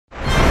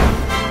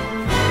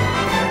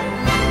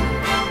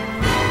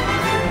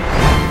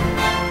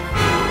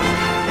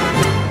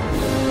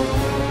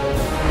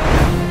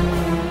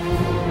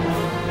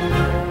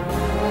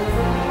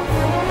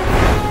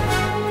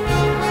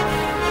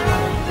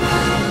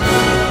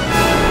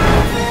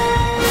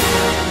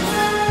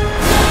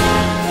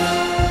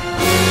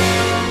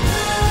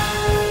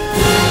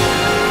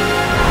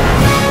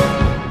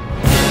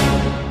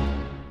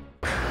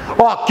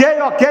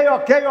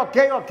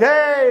ok.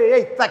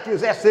 Eita, que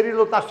Zé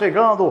Cirilo tá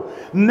chegando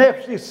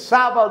neste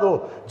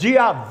sábado,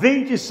 dia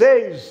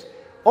 26,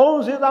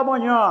 11 da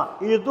manhã,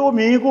 e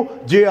domingo,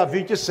 dia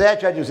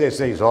 27, às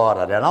 16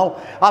 horas, né não?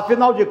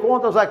 Afinal de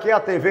contas, aqui é a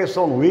TV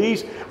São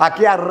Luís,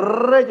 aqui é a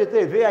Rede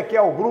TV, aqui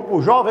é o Grupo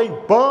Jovem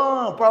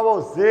para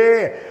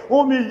você.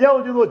 1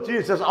 milhão de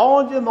notícias,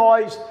 onde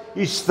nós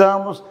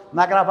estamos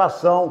na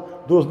gravação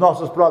dos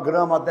nossos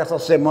programas dessa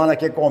semana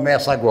que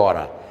começa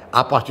agora,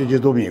 a partir de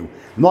domingo.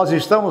 Nós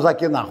estamos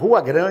aqui na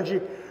Rua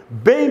Grande,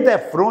 bem de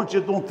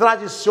frente de um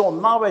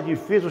tradicional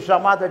edifício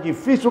chamado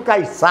Edifício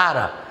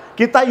Caiçara,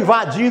 que está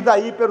invadida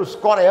aí pelos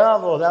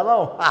coreanos, né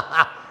não?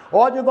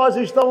 Onde nós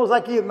estamos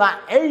aqui na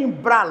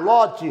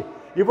Embralote,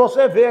 e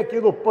você vê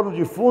aqui no pano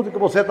de fundo que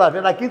você está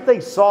vendo, aqui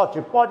tem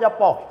sorte, pode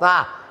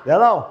apostar, né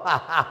não?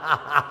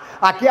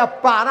 Aqui é a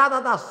parada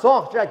da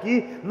sorte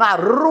aqui na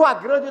Rua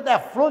Grande, de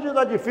frente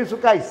do Edifício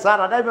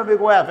Caiçara, né meu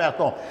amigo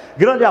Everton?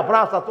 Grande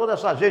abraço a toda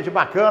essa gente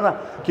bacana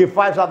que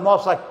faz a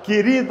nossa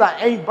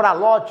querida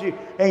Embralote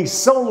em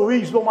São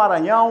Luís do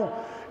Maranhão,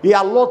 e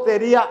a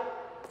loteria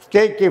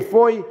que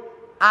foi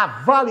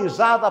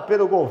avalizada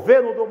pelo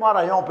governo do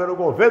Maranhão, pelo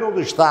governo do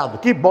estado.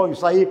 Que bom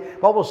isso aí,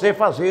 para você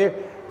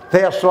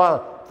ter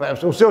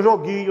o seu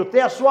joguinho,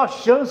 ter a sua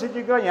chance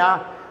de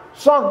ganhar.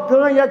 Só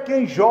ganha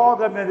quem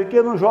joga, meu amigo,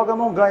 quem não joga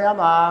não ganha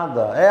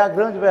nada. É a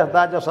grande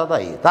verdade essa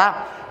daí,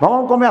 tá?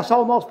 Vamos começar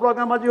o nosso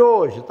programa de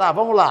hoje, tá?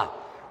 Vamos lá.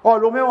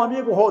 Olha, o meu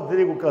amigo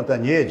Rodrigo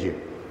Cantanhede,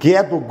 que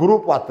é do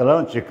Grupo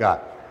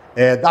Atlântica,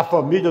 da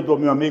família do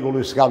meu amigo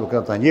Luiz Carlos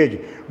Cantanhede,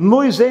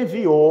 nos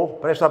enviou,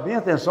 presta bem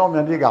atenção,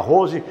 minha amiga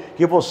Rose,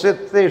 que você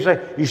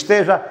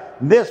esteja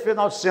nesse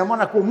final de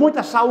semana com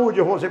muita saúde,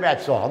 Rose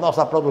Metson, a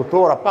nossa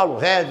produtora, Paulo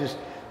Regis,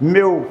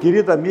 meu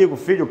querido amigo,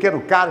 filho Quero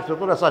Carlos,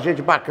 toda essa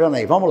gente bacana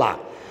aí, vamos lá.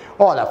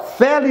 Olha,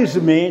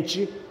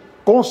 felizmente,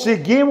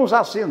 conseguimos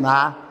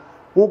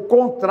assinar o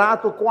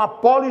contrato com a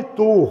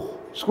Politour.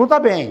 Escuta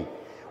bem,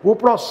 o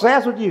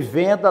processo de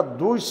venda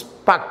dos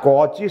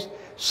pacotes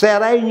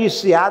será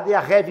iniciado e a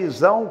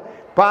revisão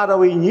para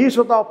o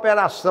início da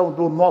operação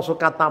do nosso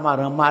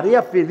catamarã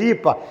Maria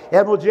Filipa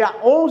é no dia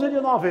 11 de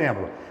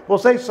novembro.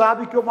 Vocês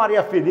sabem que o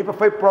Maria Filipa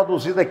foi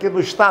produzido aqui no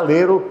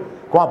estaleiro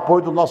com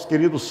apoio do nosso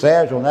querido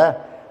Sérgio, né?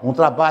 Um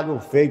trabalho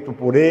feito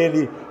por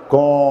ele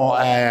com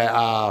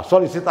a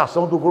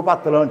solicitação do Grupo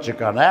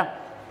Atlântica, né?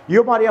 E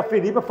o Maria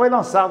Filipa foi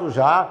lançado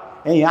já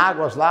em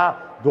águas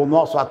lá do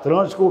nosso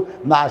Atlântico,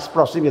 nas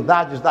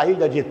proximidades da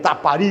ilha de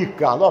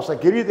Itaparica, a nossa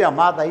querida e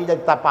amada ilha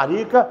de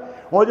Itaparica,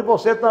 onde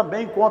você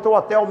também encontra o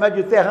Hotel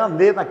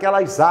Mediterrâneo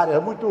naquelas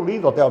áreas. Muito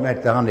lindo o Hotel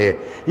Mediterrâneo.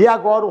 E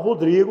agora o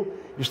Rodrigo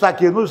está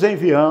aqui nos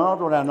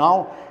enviando, né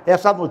não,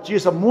 essa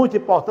notícia muito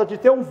importante.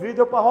 Tem um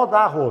vídeo para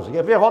rodar, Rose.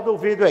 Quer ver? Roda o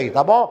vídeo aí,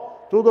 tá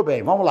bom? Tudo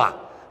bem, vamos lá.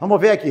 Vamos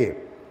ver aqui.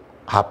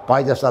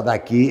 Rapaz, essa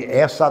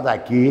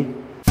daqui...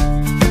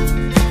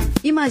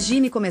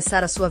 Imagine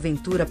começar a sua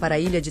aventura para a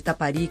ilha de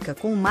Itaparica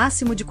com o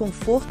máximo de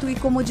conforto e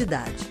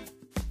comodidade.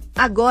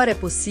 Agora é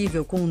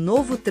possível com o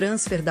novo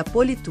transfer da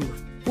Politour.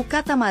 O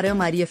catamarã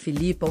Maria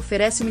Filipa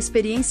oferece uma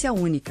experiência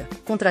única,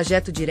 com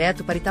trajeto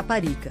direto para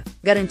Itaparica,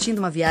 garantindo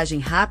uma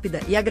viagem rápida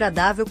e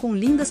agradável com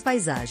lindas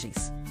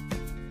paisagens.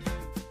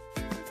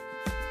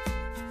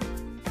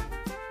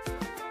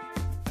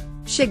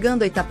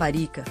 Chegando a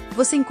Itaparica,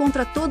 você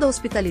encontra toda a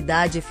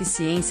hospitalidade e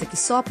eficiência que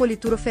só a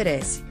Politour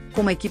oferece,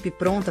 com uma equipe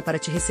pronta para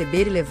te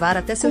receber e levar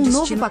até seu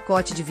destino. Com um novo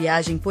pacote de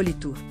viagem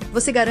Politour,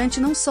 você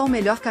garante não só o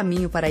melhor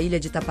caminho para a ilha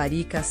de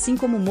Itaparica, assim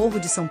como o Morro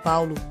de São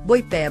Paulo,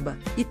 Boipeba,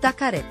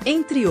 Itacaré,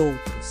 entre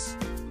outros.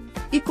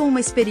 E com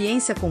uma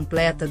experiência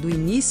completa do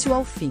início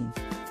ao fim.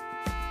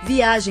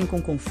 Viagem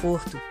com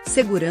conforto,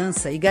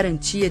 segurança e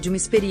garantia de uma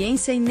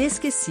experiência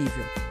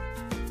inesquecível.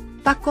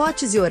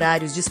 Pacotes e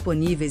horários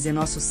disponíveis em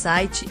nosso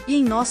site e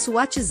em nosso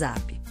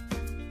WhatsApp.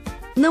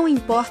 Não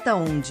importa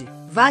onde,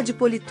 vá de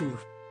Politour.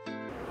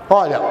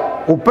 Olha,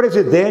 o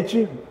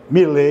presidente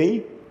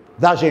Milei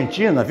da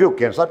Argentina, viu,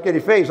 Ken? Sabe o que ele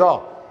fez?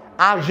 Ó,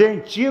 a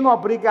Argentina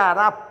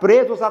obrigará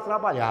presos a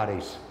trabalharem.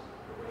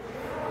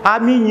 A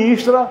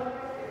ministra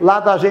lá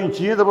da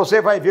Argentina, você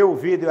vai ver o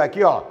vídeo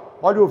aqui, ó.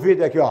 Olha o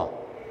vídeo aqui, ó.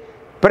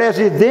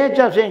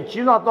 Presidente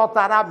argentino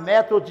adotará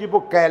método de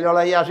Bukele. Olha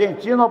aí, a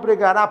Argentina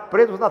obrigará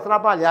presos a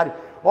trabalharem.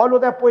 Olha o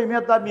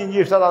depoimento da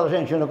ministra da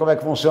Argentina, como é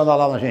que funciona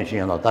lá na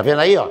Argentina. Tá vendo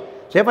aí, ó?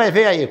 Você vai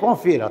ver aí,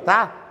 confira,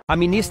 tá? A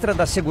ministra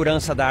da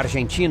Segurança da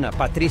Argentina,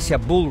 Patricia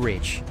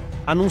Bullrich,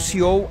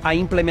 anunciou a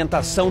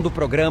implementação do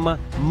programa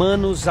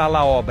Manos à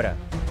la Obra.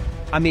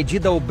 A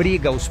medida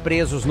obriga os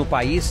presos no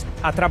país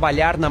a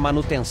trabalhar na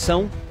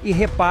manutenção e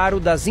reparo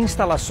das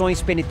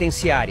instalações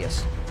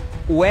penitenciárias.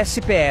 O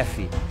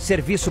SPF,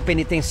 Serviço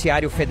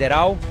Penitenciário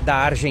Federal da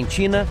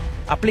Argentina,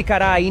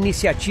 aplicará a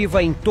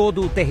iniciativa em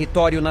todo o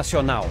território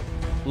nacional.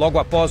 Logo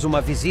após uma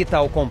visita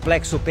ao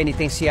complexo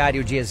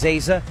penitenciário de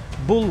Ezeiza,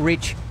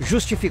 Bullrich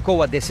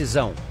justificou a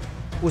decisão.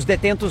 Os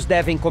detentos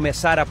devem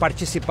começar a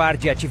participar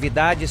de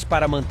atividades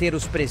para manter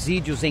os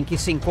presídios em que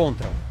se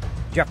encontram.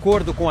 De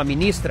acordo com a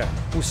ministra,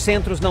 os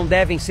centros não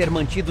devem ser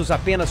mantidos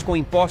apenas com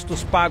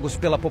impostos pagos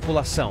pela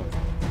população.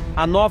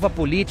 A nova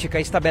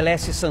política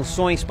estabelece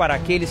sanções para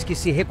aqueles que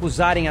se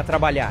recusarem a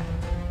trabalhar.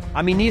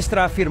 A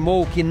ministra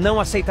afirmou que não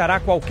aceitará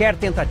qualquer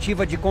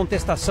tentativa de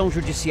contestação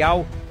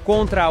judicial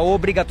contra a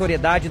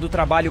obrigatoriedade do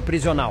trabalho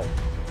prisional.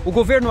 O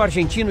governo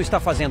argentino está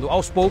fazendo,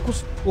 aos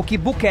poucos, o que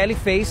Bukele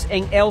fez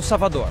em El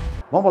Salvador.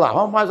 Vamos lá,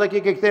 vamos mais aqui,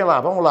 o que tem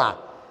lá? Vamos lá.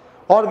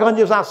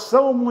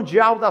 Organização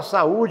Mundial da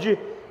Saúde,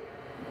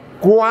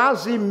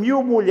 quase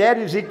 1.000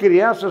 mulheres e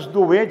crianças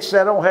doentes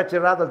serão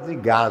retiradas de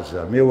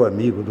Gaza. Meu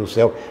amigo do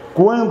céu,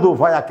 quando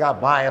vai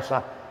acabar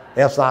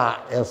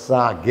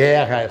essa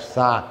guerra,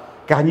 essa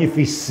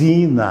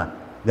carnificina,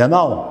 não é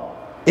não?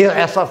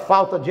 Essa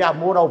falta de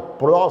amor ao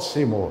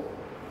próximo,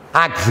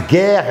 as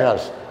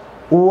guerras,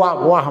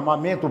 o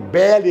armamento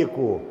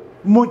bélico,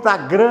 muita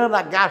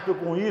grana gasto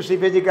com isso, em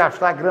vez de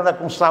gastar grana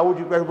com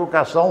saúde, com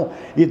educação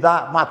e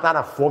matar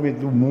a fome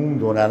do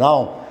mundo, não é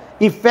não?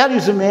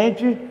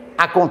 Infelizmente,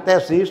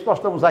 acontece isso, nós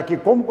estamos aqui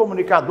como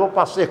comunicador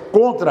para ser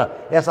contra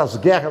essas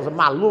guerras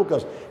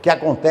malucas que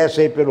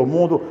acontecem aí pelo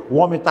mundo. O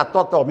homem está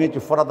totalmente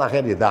fora da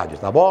realidade,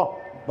 tá bom?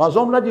 Mas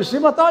vamos lá de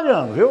cima, tá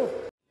olhando, viu?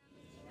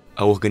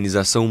 A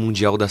Organização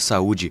Mundial da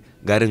Saúde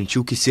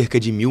garantiu que cerca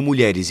de 1.000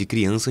 mulheres e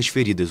crianças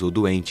feridas ou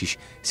doentes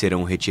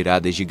serão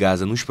retiradas de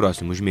Gaza nos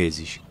próximos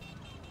meses.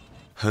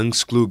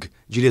 Hans Klug,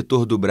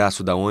 diretor do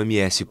braço da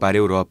OMS para a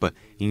Europa,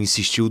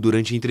 insistiu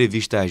durante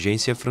entrevista à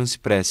agência France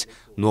Presse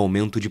no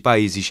aumento de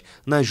países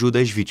na ajuda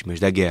às vítimas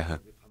da guerra.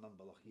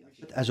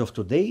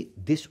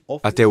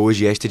 Até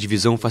hoje, esta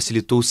divisão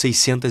facilitou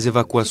 600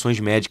 evacuações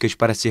médicas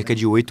para cerca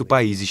de 8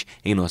 países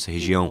em nossa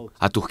região.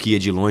 A Turquia,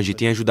 de longe,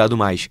 tem ajudado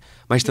mais,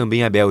 mas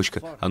também a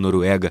Bélgica, a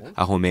Noruega,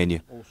 a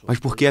Romênia. Mas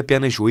por que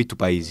apenas 8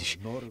 países?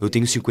 Eu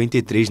tenho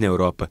 53 na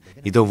Europa,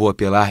 então vou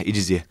apelar e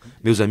dizer,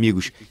 meus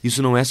amigos,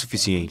 isso não é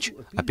suficiente,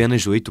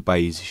 apenas 8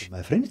 países.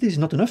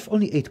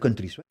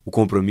 O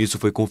compromisso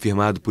foi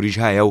confirmado por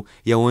Israel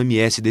e a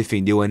OMS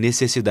defendeu a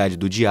necessidade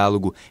do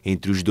diálogo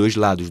entre os dois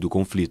lados do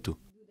conflito.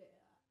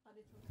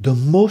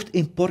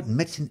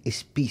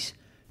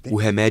 O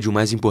remédio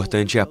mais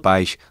importante é a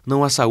paz.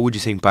 Não há saúde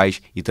sem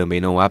paz e também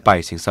não há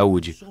paz sem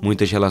saúde.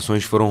 Muitas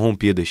relações foram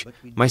rompidas,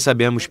 mas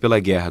sabemos pela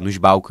guerra nos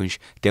Balcãs,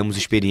 temos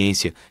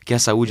experiência que a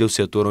saúde é o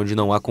setor onde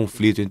não há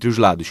conflito entre os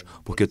lados,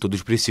 porque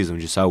todos precisam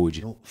de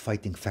saúde.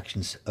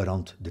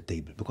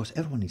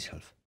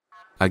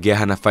 A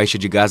guerra na faixa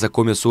de Gaza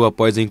começou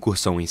após a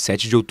incursão em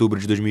 7 de outubro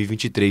de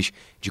 2023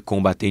 de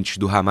combatentes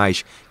do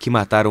Hamas que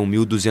mataram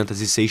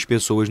 1.206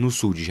 pessoas no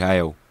sul de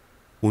Israel.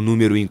 O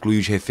número inclui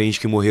os reféns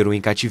que morreram em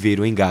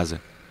cativeiro em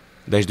Gaza.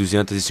 Das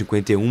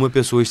 251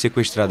 pessoas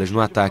sequestradas no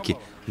ataque,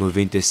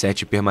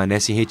 97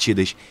 permanecem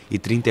retidas e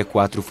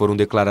 34 foram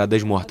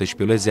declaradas mortas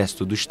pelo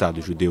exército do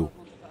Estado judeu.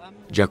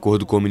 De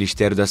acordo com o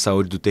Ministério da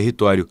Saúde do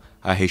território,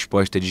 a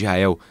resposta de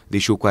Israel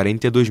deixou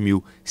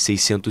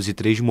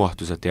 42.603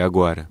 mortos até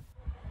agora.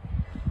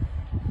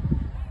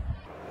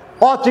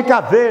 Ótica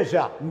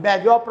Veja,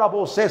 melhor para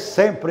você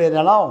sempre,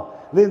 né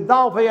não?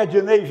 Lindalva e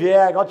Ednei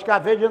Viegas, a Ótica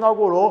Veja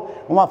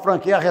inaugurou uma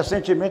franquia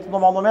recentemente no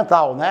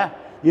Monumental, né?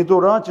 E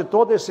durante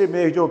todo esse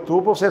mês de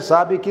outubro, você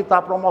sabe que está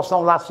a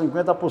promoção lá,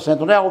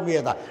 50%, né,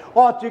 Almeida?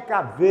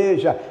 Ótica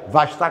Veja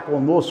vai estar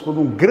conosco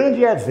num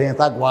grande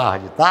evento,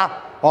 aguarde,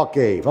 tá?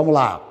 Ok, vamos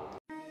lá.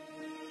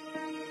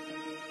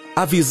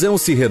 A visão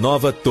se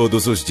renova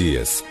todos os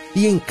dias.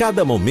 E em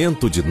cada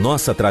momento de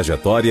nossa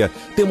trajetória,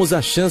 temos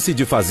a chance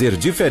de fazer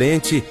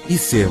diferente e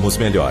sermos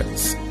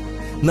melhores.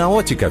 Na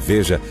Ótica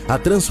Veja, a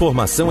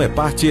transformação é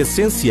parte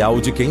essencial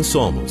de quem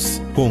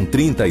somos. Com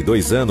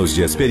 32 anos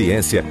de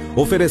experiência,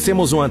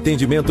 oferecemos um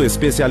atendimento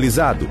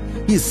especializado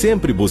e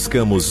sempre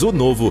buscamos o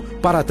novo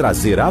para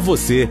trazer a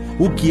você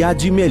o que há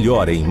de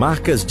melhor em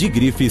marcas de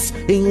grifes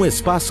em um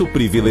espaço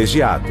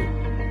privilegiado.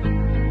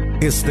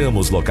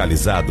 Estamos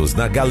localizados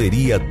na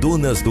Galeria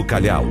Dunas do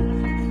Calhau,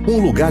 um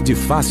lugar de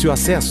fácil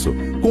acesso,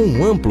 com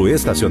um amplo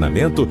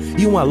estacionamento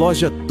e uma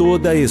loja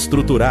toda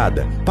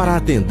estruturada para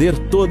atender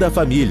toda a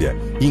família,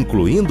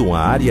 incluindo uma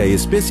área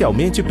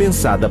especialmente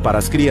pensada para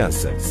as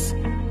crianças.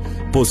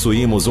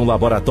 Possuímos um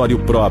laboratório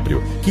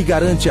próprio que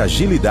garante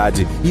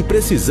agilidade e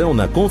precisão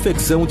na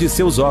confecção de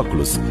seus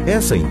óculos.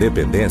 Essa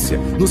independência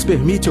nos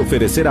permite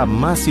oferecer a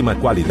máxima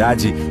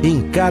qualidade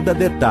em cada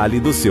detalhe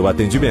do seu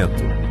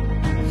atendimento.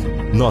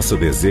 Nosso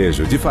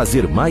desejo de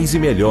fazer mais e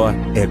melhor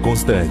é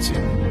constante.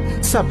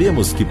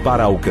 Sabemos que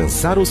para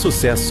alcançar o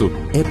sucesso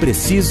é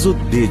preciso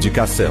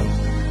dedicação.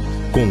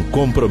 Com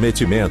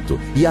comprometimento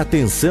e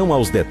atenção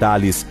aos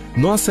detalhes,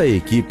 nossa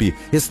equipe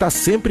está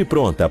sempre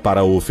pronta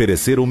para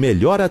oferecer o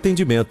melhor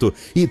atendimento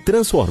e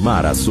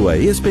transformar a sua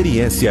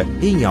experiência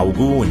em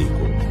algo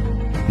único.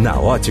 Na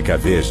Ótica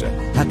Veja,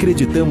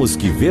 acreditamos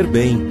que ver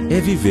bem é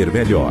viver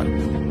melhor.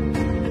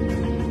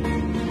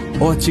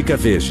 Ótica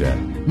Veja,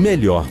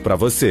 melhor para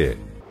você.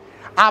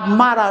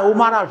 O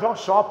Marajó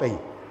Shopping.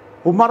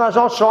 O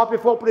Marajó Shopping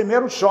foi o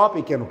primeiro shopping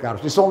aqui no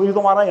Carlos, de São Luís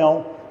do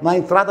Maranhão, na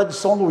entrada de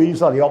São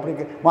Luís ali.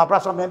 Um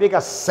abraço à minha amiga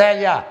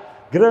Célia,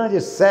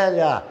 grande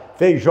Célia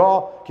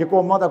Feijó, que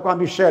comanda com a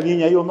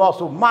Michelinha aí o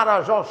nosso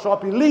Marajó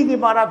Shopping, lindo e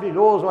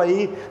maravilhoso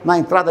aí na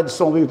entrada de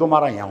São Luís do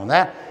Maranhão,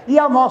 né? E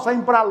a nossa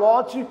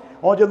Impralote,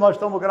 onde nós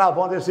estamos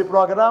gravando esse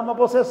programa,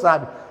 você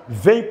sabe,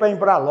 vem para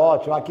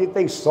Embralote, aqui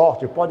tem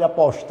sorte, pode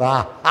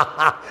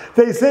apostar.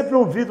 Tem sempre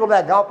um vídeo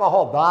legal para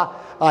rodar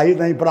aí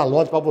na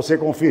Embralote para você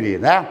conferir,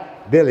 né?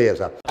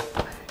 Beleza.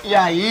 E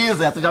aí,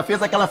 Zé, tu já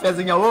fez aquela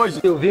fezinha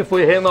hoje? Eu vim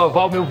foi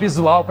renovar o meu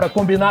visual para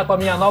combinar com a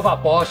minha nova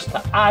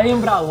aposta, a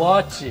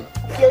Embralote.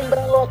 O que é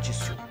Embralote,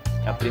 senhor?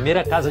 É a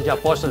primeira casa de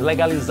apostas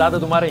legalizada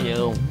do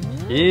Maranhão.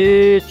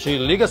 E te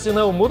liga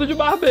senão muda de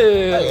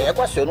barbeiro. É,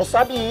 eu não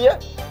sabia.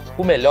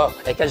 O melhor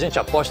é que a gente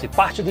aposta e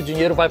parte do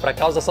dinheiro vai para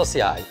causas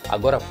sociais.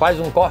 Agora faz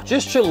um corte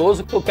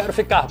estiloso que eu quero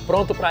ficar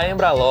pronto para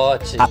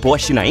Embralote.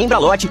 Aposte na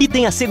Embralote e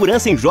tenha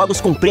segurança em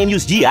jogos com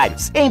prêmios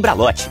diários.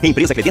 Embralote,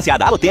 empresa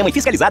credenciada Alotema e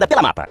fiscalizada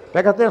pela Mapa.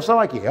 Pega atenção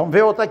aqui, vamos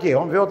ver outra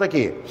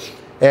aqui.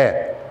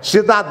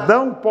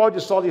 Cidadão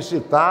pode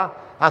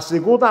solicitar a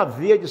segunda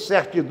via de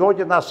certidão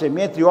de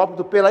nascimento e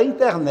óbito pela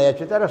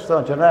internet.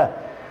 Interessante, né?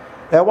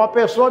 Uma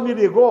pessoa me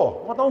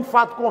ligou, vou dar um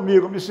fato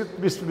comigo, me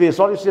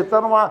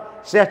solicitando uma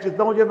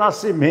certidão de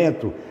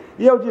nascimento.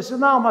 E eu disse,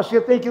 não, mas você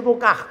tem que ir no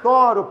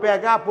cartório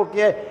pegar,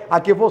 porque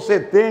aqui você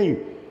tem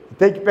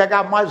que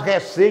pegar mais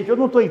recente. Eu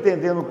não estou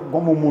entendendo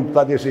como o mundo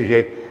está desse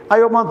jeito. Aí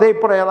eu mandei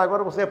para ela,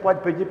 agora você pode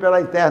pedir pela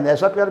internet.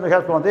 Sabe o que ela me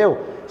respondeu?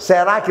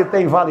 Será que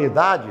tem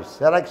validade?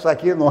 Será que isso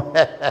aqui não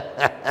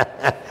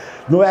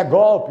não é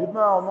golpe?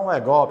 Não, não é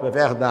golpe, é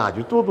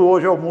verdade. Tudo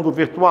hoje é o mundo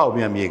virtual,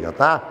 minha amiga,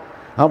 tá?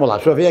 Vamos lá,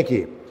 deixa eu ver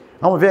aqui.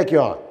 Vamos ver aqui,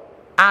 ó.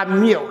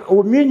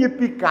 O mini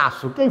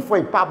Picasso. Quem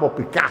foi Pablo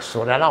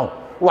Picasso, né não?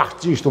 O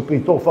artista, o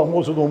pintor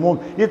famoso do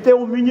mundo. E tem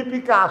um mini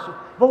Picasso.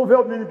 Vamos ver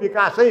o mini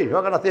Picasso aí?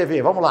 Joga na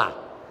TV, vamos lá.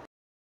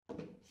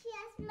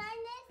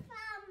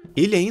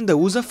 Ele ainda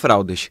usa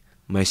fraldas,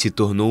 mas se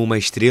tornou uma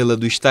estrela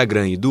do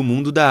Instagram e do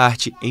mundo da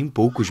arte em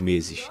poucos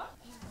meses.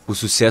 O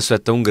sucesso é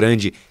tão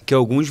grande que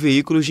alguns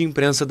veículos de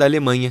imprensa da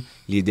Alemanha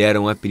lhe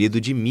deram o apelido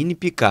de Mini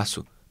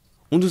Picasso,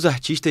 um dos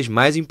artistas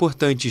mais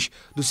importantes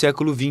do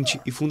século XX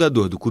e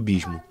fundador do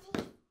cubismo.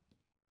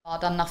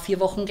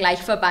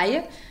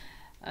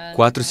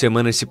 4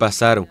 semanas se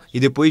passaram e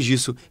depois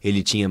disso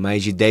ele tinha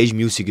mais de 10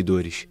 mil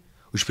seguidores.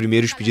 Os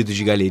primeiros pedidos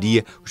de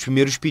galeria, os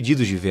primeiros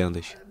pedidos de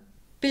vendas.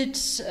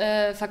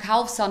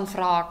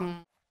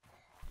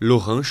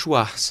 Laurent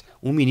Schwartz,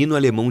 um menino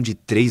alemão de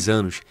 3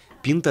 anos,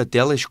 pinta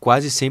telas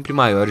quase sempre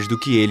maiores do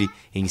que ele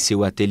em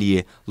seu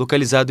ateliê,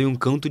 localizado em um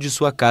canto de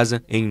sua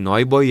casa em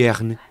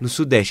Neubeuern, no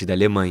sudeste da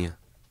Alemanha.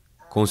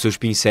 Com seus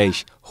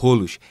pincéis,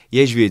 rolos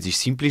e às vezes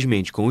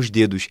simplesmente com os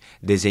dedos,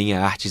 desenha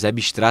artes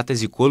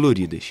abstratas e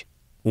coloridas.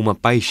 Uma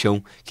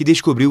paixão que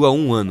descobriu há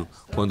 1 ano,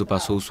 quando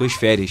passou suas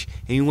férias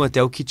em um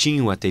hotel que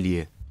tinha um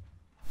ateliê.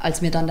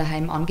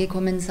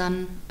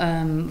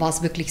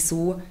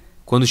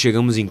 Quando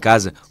chegamos em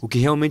casa, o que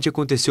realmente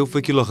aconteceu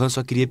foi que Laurent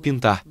só queria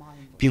pintar.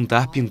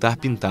 Pintar,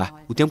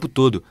 o tempo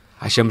todo.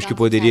 Achamos que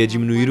poderia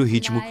diminuir o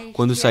ritmo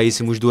quando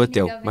saíssemos do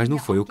hotel, mas não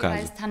foi o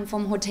caso.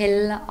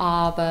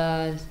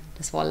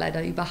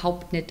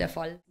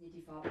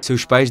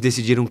 Seus pais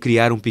decidiram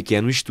criar um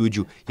pequeno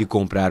estúdio e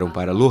compraram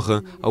para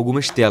Laurent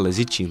algumas telas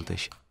e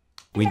tintas.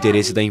 O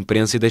interesse da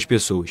imprensa e das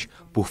pessoas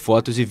por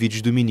fotos e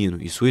vídeos do menino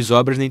e suas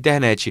obras na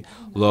internet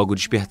logo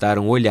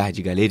despertaram o olhar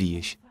de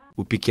galerias.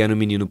 O pequeno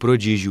menino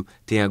prodígio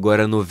tem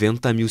agora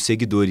 90 mil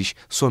seguidores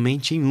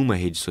somente em uma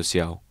rede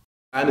social.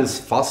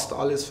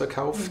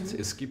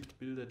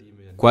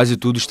 Quase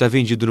tudo está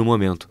vendido no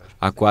momento.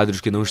 Há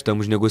quadros que não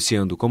estamos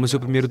negociando, como seu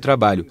primeiro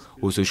trabalho,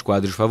 ou seus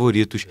quadros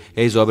favoritos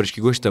e as obras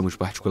que gostamos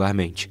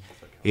particularmente.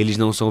 Eles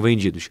não são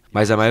vendidos,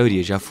 mas a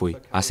maioria já foi.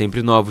 Há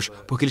sempre novos,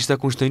 porque ele está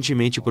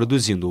constantemente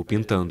produzindo ou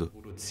pintando.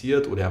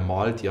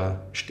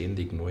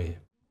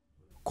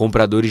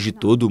 Compradores de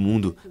todo o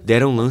mundo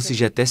deram lances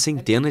de até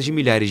centenas de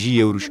milhares de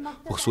euros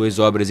por suas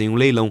obras em um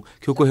leilão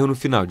que ocorreu no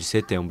final de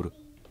setembro.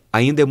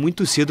 Ainda é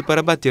muito cedo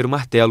para bater o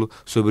martelo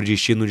sobre o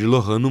destino de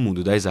Laurent no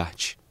mundo das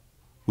artes.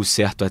 O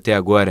certo até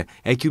agora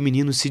é que o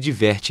menino se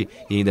diverte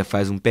e ainda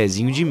faz um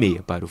pezinho de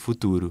meia para o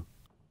futuro.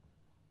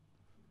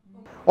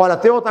 Olha,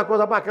 tem outra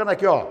coisa bacana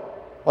aqui, ó.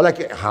 Olha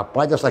aqui,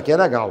 rapaz, essa aqui é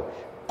legal.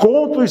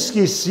 Conto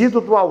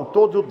esquecido do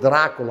autor do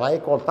Drácula, aí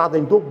contado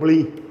em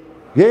Dublin.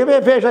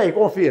 Veja aí,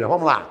 confira,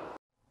 vamos lá.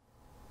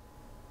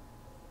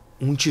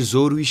 Um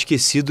tesouro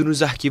esquecido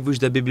nos arquivos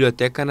da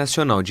Biblioteca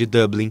Nacional de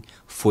Dublin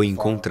foi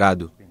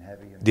encontrado.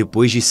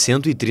 Depois de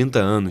 130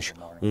 anos,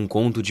 um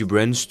conto de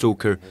Bram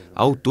Stoker,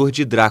 autor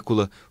de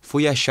Drácula,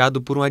 foi achado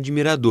por um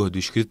admirador do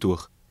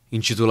escritor.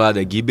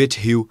 Intitulada Gibbet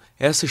Hill,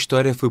 essa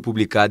história foi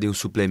publicada em um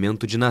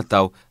suplemento de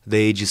Natal da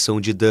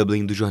edição de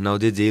Dublin do jornal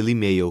The Daily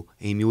Mail,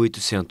 em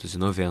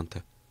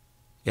 1890.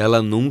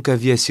 Ela nunca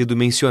havia sido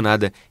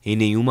mencionada em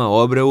nenhuma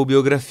obra ou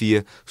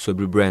biografia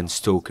sobre Bram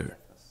Stoker.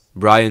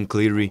 Brian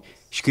Cleary,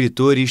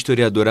 escritor e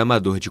historiador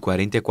amador de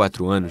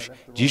 44 anos,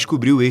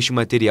 descobriu este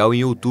material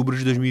em outubro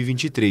de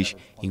 2023,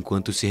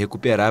 enquanto se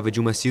recuperava de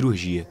uma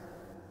cirurgia.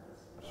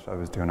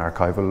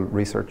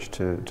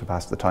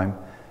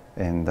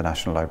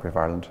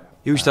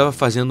 Eu estava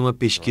fazendo uma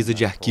pesquisa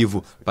de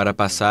arquivo para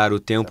passar o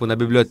tempo na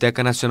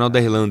Biblioteca Nacional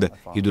da Irlanda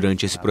e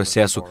durante esse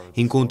processo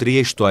encontrei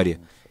a história.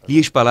 Li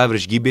as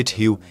palavras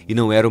Gibbet Hill e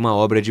não era uma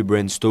obra de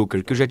Bram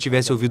Stoker que eu já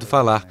tivesse ouvido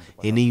falar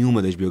em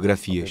nenhuma das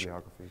biografias.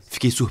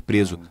 Fiquei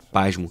surpreso,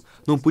 pasmo.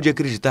 Não pude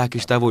acreditar que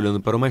estava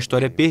olhando para uma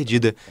história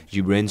perdida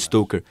de Bram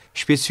Stoker,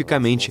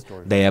 especificamente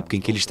da época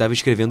em que ele estava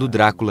escrevendo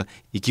Drácula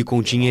e que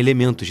continha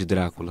elementos de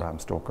Drácula.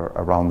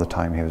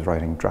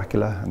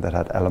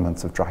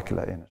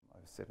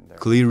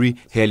 Cleary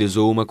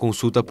realizou uma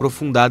consulta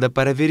aprofundada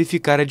para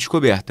verificar a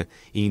descoberta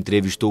e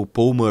entrevistou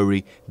Paul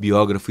Murray,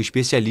 biógrafo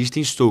especialista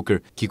em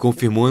Stoker, que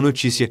confirmou a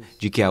notícia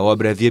de que a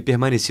obra havia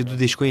permanecido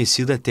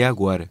desconhecida até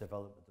agora.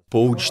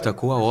 Paul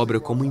destacou a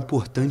obra como um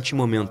importante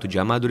momento de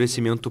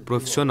amadurecimento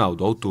profissional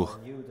do autor.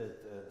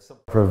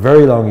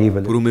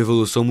 Por uma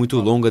evolução muito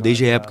longa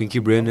desde a época em que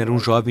Bram era um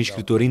jovem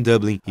escritor em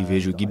Dublin, e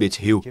vejo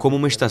Gibbet Hill como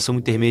uma estação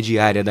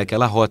intermediária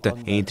daquela rota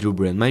entre o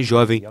Bram mais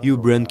jovem e o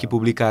Bram que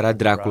publicará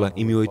Drácula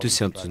em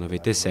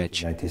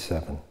 1897.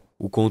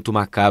 O conto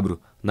macabro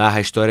narra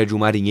a história de um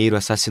marinheiro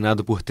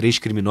assassinado por 3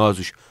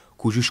 criminosos,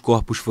 cujos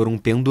corpos foram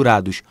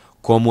pendurados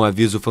como um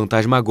aviso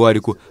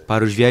fantasmagórico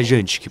para os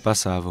viajantes que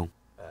passavam.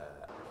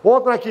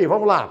 Outro aqui,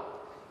 vamos lá.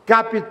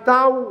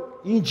 Capital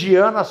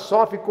indiana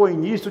sofre com o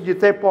início de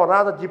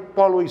temporada de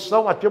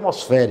poluição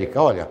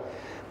atmosférica. Olha,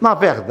 na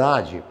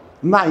verdade,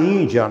 na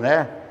Índia,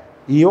 né,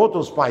 e em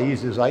outros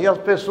países aí, as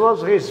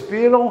pessoas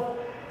respiram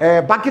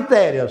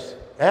bactérias,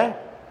 né?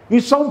 Em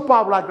São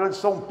Paulo, na grande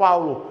São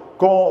Paulo,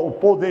 com o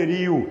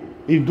poderio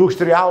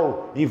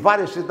industrial em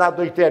várias cidades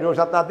do interior,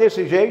 já está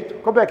desse jeito.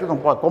 Como é que não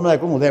pode, como é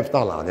que não deve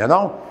estar lá, né,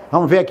 não?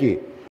 Vamos ver aqui.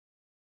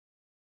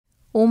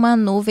 Uma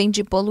nuvem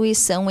de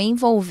poluição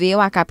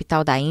envolveu a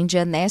capital da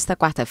Índia nesta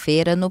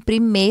quarta-feira no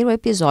primeiro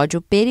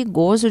episódio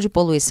perigoso de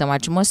poluição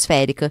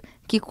atmosférica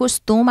que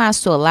costuma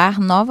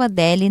assolar Nova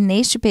Delhi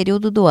neste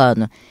período do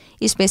ano.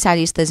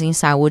 Especialistas em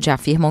saúde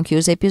afirmam que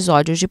os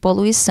episódios de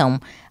poluição,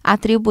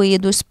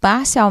 atribuídos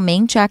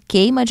parcialmente à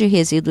queima de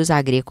resíduos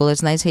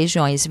agrícolas nas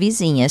regiões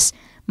vizinhas,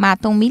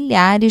 matam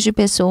milhares de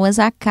pessoas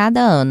a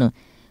cada ano.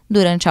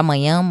 Durante a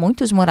manhã,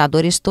 muitos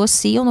moradores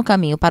tossiam no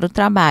caminho para o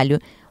trabalho,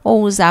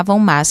 ou usavam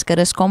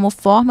máscaras como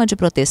forma de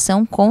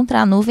proteção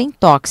contra a nuvem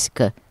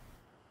tóxica.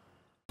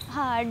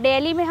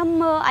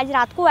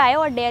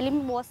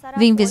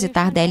 Vim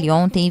visitar Delhi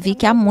ontem e vi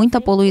que há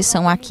muita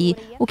poluição aqui,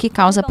 o que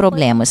causa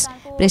problemas.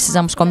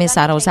 Precisamos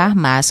começar a usar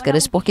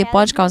máscaras porque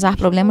pode causar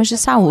problemas de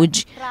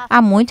saúde.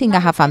 Há muito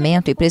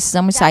engarrafamento e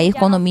precisamos sair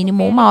com no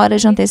mínimo 1 hora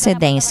de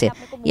antecedência.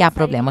 E há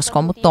problemas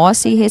como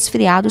tosse e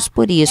resfriados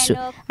por isso.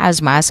 As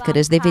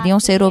máscaras deveriam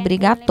ser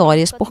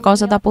obrigatórias por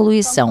causa da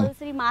poluição.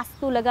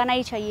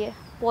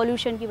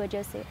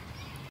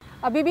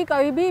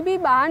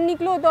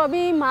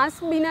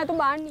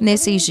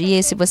 Nesses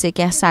dias, se você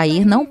quer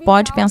sair, não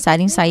pode pensar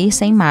em sair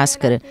sem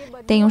máscara.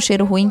 Tem um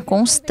cheiro ruim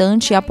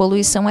constante e a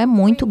poluição é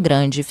muito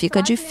grande,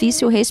 fica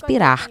difícil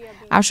respirar.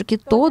 Acho que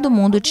todo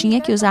mundo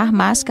tinha que usar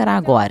máscara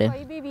agora.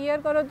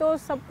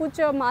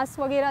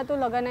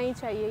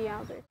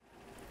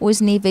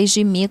 Os níveis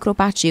de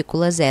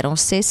micropartículas eram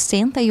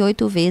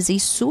 68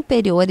 vezes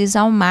superiores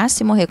ao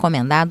máximo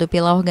recomendado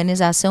pela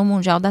Organização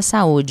Mundial da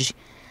Saúde.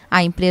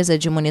 A empresa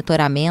de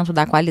monitoramento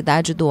da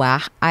qualidade do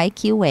ar,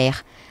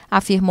 IQAir,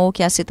 afirmou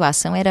que a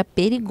situação era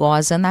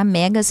perigosa na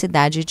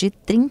megacidade de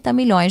 30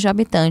 milhões de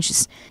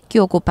habitantes, que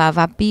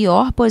ocupava a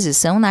pior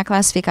posição na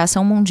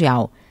classificação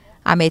mundial.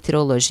 A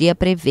meteorologia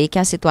prevê que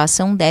a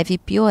situação deve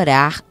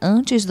piorar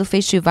antes do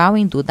Festival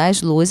Hindu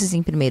das Luzes,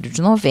 em 1º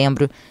de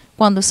novembro,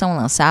 quando são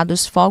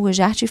lançados fogos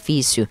de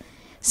artifício.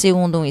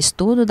 Segundo um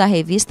estudo da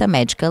revista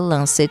médica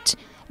Lancet,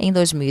 em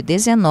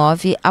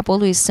 2019, a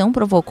poluição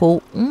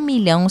provocou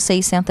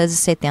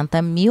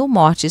 1.670.000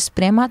 mortes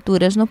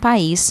prematuras no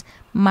país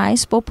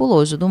mais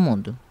populoso do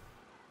mundo.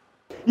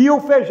 E o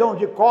feijão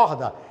de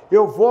corda,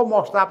 eu vou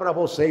mostrar para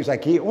vocês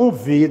aqui um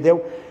vídeo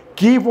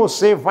que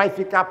você vai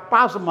ficar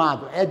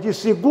pasmado. É de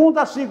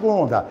segunda a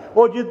segunda,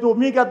 ou de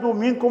domingo a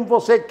domingo, como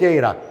você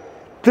queira.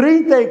 R$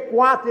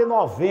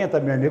 34,90,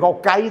 meu amigo, ao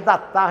cair da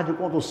tarde,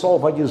 quando o sol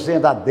vai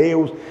dizendo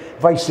adeus,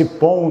 vai se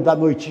pondo, a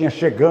noitinha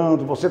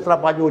chegando, você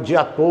trabalhou o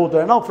dia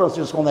todo, não,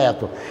 Francisco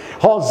Neto?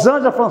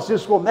 Rosângela,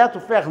 Francisco Neto,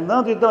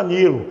 Fernando e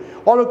Danilo,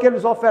 olha o que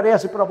eles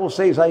oferecem para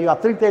vocês aí, ó,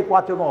 R$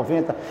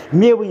 34,90,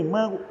 meu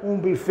irmão, um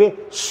buffet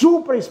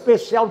super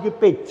especial de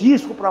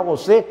petisco para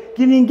você,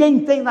 que ninguém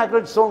tem na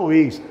Grande São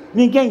Luís,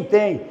 ninguém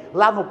tem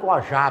lá no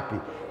Coajape.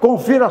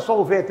 Confira só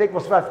o VT que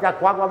você vai ficar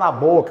com água na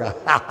boca.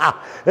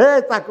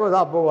 Eita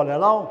coisa boa, né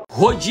não?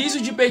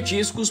 Rodízio de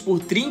petiscos por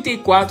R$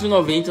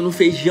 34,90 no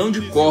feijão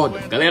de corda.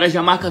 Galera,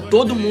 já marca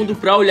todo mundo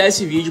pra olhar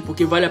esse vídeo,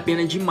 porque vale a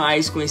pena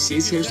demais conhecer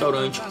esse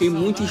restaurante. Tem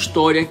muita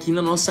história aqui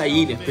na nossa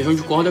ilha. Feijão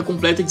de corda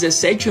completa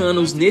 17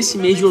 anos nesse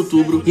mês de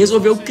outubro e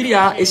resolveu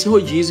criar esse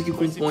rodízio que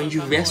compõe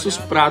diversos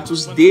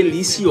pratos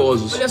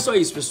deliciosos. Olha só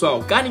isso,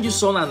 pessoal. Carne de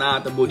sol na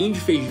nata, bolinho de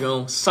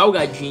feijão,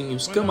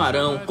 salgadinhos,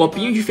 camarão,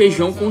 copinho de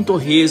feijão com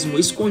torresmo,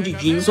 escondidinho.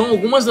 São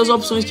algumas das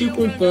opções que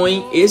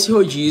compõem esse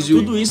rodízio.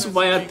 Tudo isso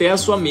vai até a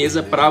sua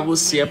mesa para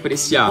você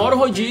apreciar. Fora o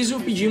rodízio,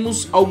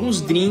 pedimos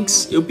alguns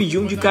drinks. Eu pedi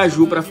um de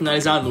caju para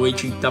finalizar a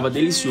noite, que estava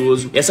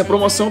delicioso. Essa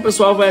promoção,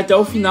 pessoal, vai até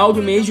o final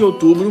do mês de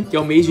outubro, que é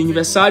o mês de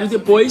aniversário.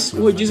 Depois,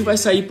 o rodízio vai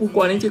sair por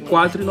R$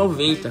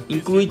 44,90.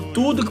 Inclui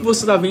tudo que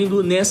você está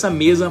vendo nessa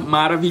mesa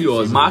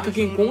maravilhosa. Marca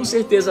quem com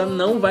certeza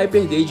não vai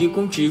perder de ir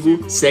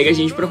contigo. Segue a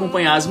gente para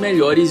acompanhar as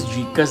melhores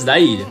dicas da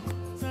ilha.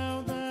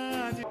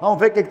 Vamos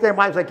ver o que tem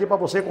mais aqui para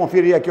você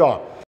conferir aqui, ó.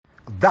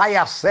 Dai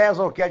a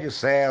César o que é de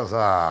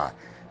César.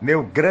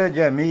 Meu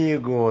grande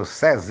amigo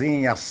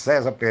Cezinha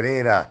César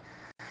Pereira,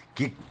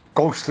 que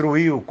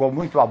construiu com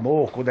muito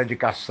amor, com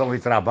dedicação e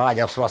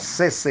trabalho a sua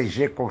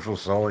CCG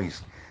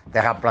Construções,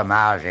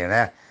 terraplanagem,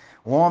 né?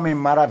 Um homem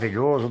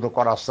maravilhoso, do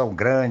coração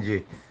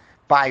grande,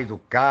 pai do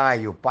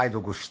Caio, pai do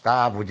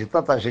Gustavo, de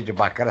tanta gente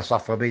bacana, sua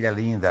família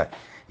linda.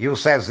 E o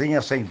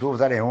Cezinha, sem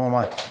dúvida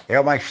nenhuma, é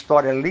uma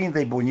história linda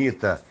e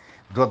bonita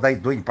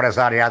do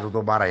empresariado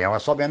do Maranhão.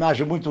 Essa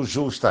homenagem muito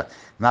justa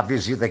na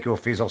visita que eu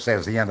fiz ao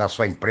Cezinha, na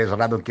sua empresa,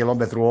 lá no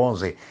quilômetro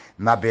 11,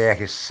 na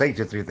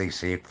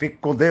BR-135. Fique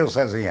com Deus,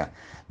 Cezinha.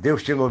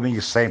 Deus te ilumine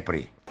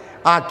sempre.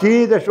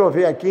 Aqui, deixa eu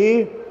ver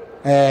aqui,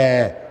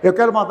 eu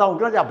quero mandar um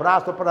grande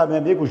abraço para meu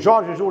amigo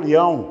Jorge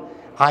Julião,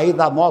 aí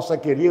da nossa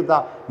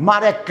querida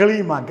Maré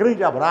Clima.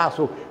 Grande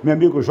abraço, meu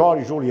amigo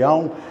Jorge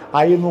Julião,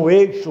 aí no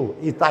eixo,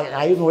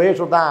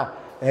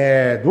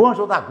 do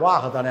Anjo da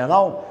Guarda, né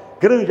não?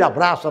 Grande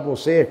abraço a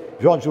você,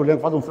 Jorge Julião,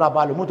 que faz um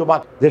trabalho muito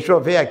bacana. Deixa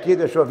eu ver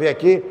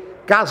aqui.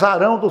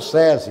 Casarão do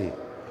SESI.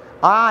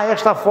 Ah,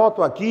 esta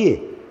foto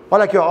aqui,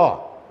 olha aqui, ó.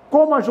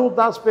 Como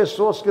ajudar as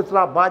pessoas que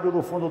trabalham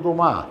no fundo do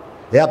mar?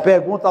 É a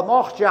pergunta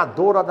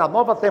norteadora da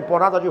nova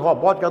temporada de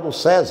robótica do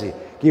SESI,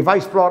 que vai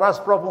explorar as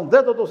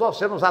profundezas dos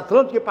oceanos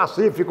Atlântico e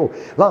Pacífico.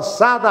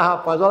 Lançada,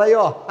 rapaz, olha aí,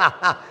 ó.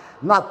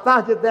 Na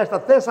tarde desta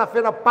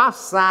terça-feira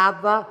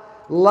passada,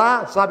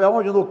 lá, sabe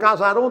aonde? No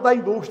Casarão da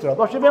Indústria.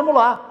 Nós estivemos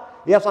lá.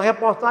 E essa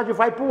reportagem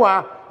vai para o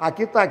ar.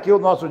 Aqui está aqui o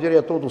nosso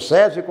diretor do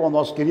SESI, com o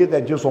nosso querido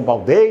Edilson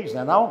Baldez,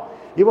 né não?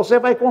 E você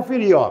vai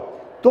conferir, ó,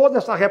 toda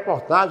essa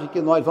reportagem que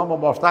nós vamos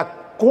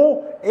mostrar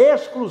com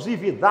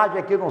exclusividade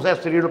aqui no Zé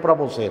Cirilo para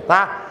você,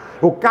 tá?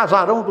 O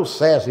Casarão do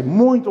SESI,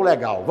 muito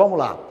legal. Vamos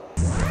lá.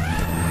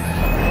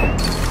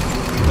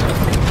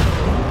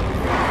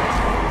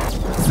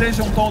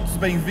 Sejam todos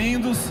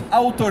bem-vindos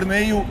ao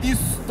torneio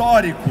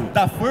histórico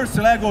da First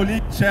Lego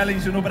League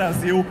Challenge no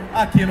Brasil,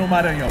 aqui no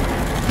Maranhão.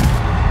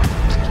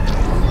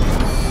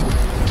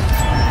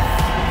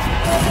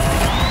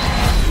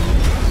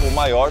 O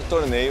maior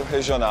torneio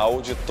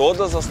regional de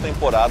todas as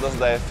temporadas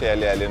da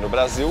FLL no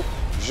Brasil,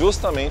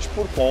 justamente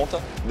por conta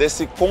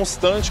desse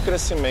constante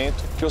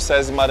crescimento que o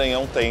SESI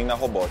Maranhão tem na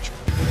robótica.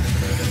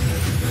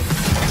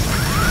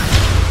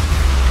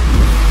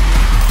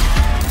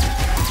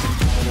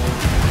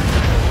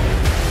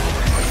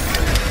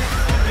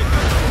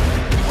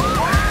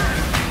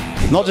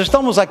 Nós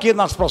estamos aqui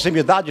nas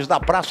proximidades da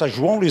Praça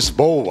João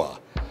Lisboa.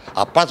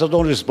 A Praça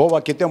João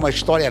Lisboa que tem uma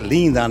história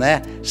linda,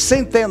 né?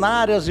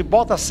 Centenárias e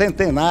bota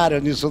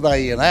centenárias nisso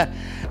daí, né?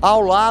 Ao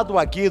lado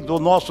aqui do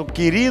nosso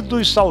querido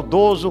e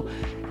saudoso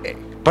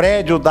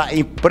prédio da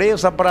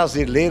Empresa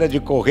Brasileira de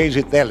Correios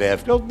e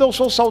Telégrafos. Eu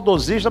sou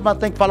saudosista, mas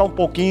tenho que falar um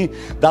pouquinho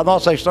da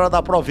nossa história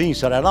da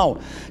província, né não?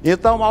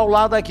 Então, ao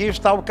lado aqui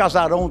está o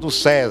Casarão do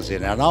SESI,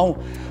 né não?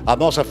 A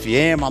nossa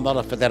FIEMA, a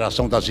nossa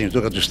Federação das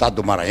Indústrias do Estado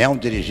do Maranhão,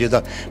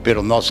 dirigida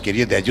pelo nosso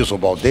querido Edilson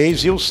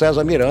Baldez, e o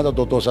César Miranda, o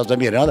doutor César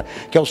Miranda,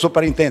 que é o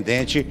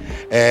superintendente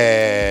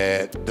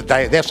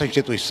dessa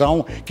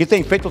instituição, que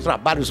tem feito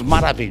trabalhos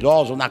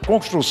maravilhosos na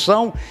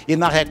construção e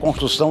na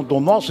reconstrução do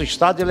nosso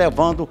estado e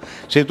levando,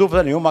 sem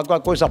dúvida nenhuma,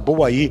 alguma coisa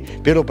boa aí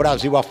pelo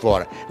Brasil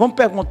afora. Vamos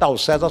perguntar ao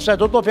César. César,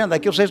 eu estou vendo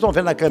aqui, vocês estão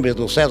vendo a câmera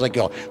do César aqui,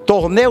 ó,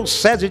 Torneio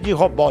SESI de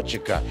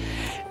Robótica.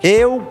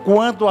 Eu,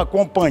 quando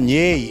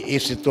acompanhei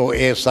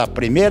essa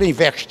primeira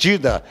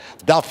investida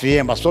da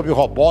FIEMA sobre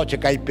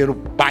robótica aí pelo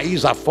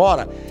país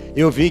afora,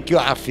 eu vi que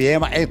a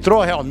FIEMA entrou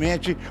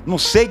realmente num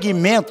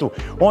segmento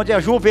onde a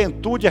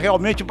juventude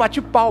realmente bate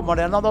palma,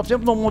 né? Nós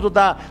temos no mundo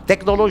da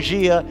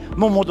tecnologia,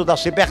 no mundo da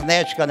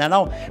cibernética, né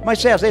não? Mas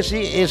César,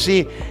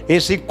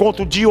 esse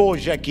encontro de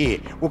hoje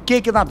aqui, o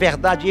que na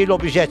verdade ele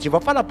objetiva?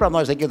 Fala para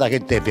nós aqui da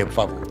Rede TV, por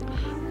favor.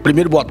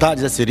 Primeiro, boa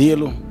tarde, Zé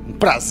Cirilo. Um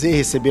prazer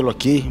recebê-lo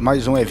aqui,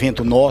 mais um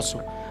evento nosso.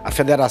 A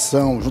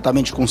federação,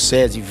 juntamente com o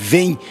SESI,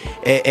 vem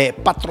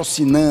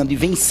patrocinando e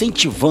vem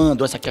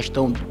incentivando essa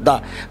questão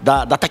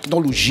da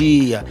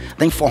tecnologia,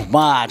 da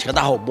informática,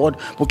 da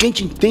robótica, porque a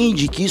gente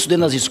entende que isso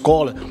dentro das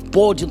escolas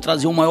pode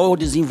trazer um maior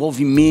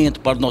desenvolvimento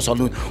para o nosso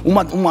aluno,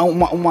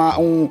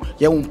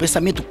 um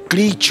pensamento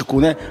crítico,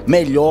 né,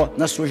 melhor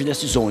nas suas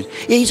decisões.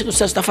 E é isso que o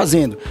SESI está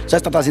fazendo. O SESI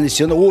está fazendo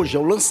esse ano, hoje, é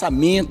o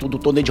lançamento do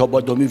torneio de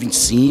robótica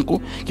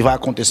 2025, que vai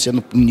acontecer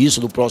no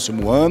início do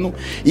próximo ano,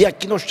 e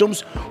aqui nós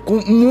estamos com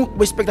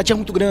uma expectativa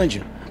muito grande.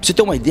 Pra você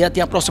ter uma ideia,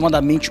 tem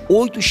aproximadamente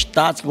 8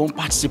 estados que vão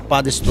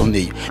participar desse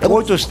torneio.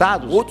 8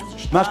 estados? 8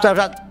 estados. Mas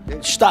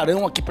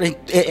estarão aqui para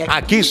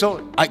aqui são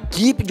a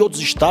equipe de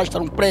outros estados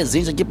estarão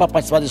presentes aqui para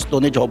participar desse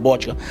torneio de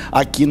robótica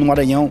aqui no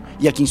Maranhão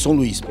e aqui em São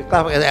Luís.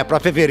 É para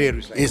fevereiro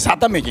isso aí.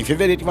 Exatamente, em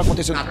fevereiro que vai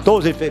acontecer.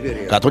 14 de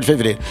fevereiro. 14 de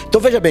fevereiro. Então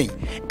veja bem,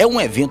 é um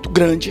evento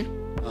grande,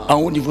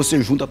 onde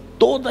você junta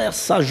toda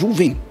essa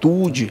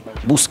juventude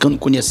buscando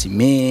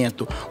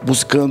conhecimento,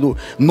 buscando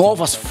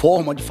novas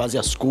formas de fazer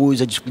as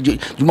coisas,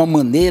 de uma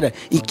maneira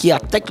em que a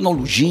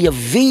tecnologia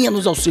venha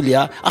nos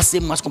auxiliar a ser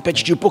mais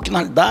competitivo. Porque, na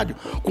realidade,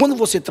 quando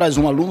você traz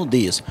um aluno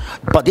desse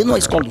para dentro da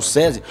escola do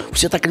SESI,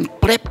 você está querendo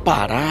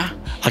preparar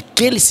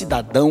aquele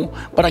cidadão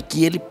para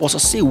que ele possa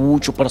ser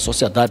útil para a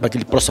sociedade, para que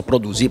ele possa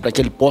produzir, para que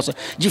ele possa,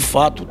 de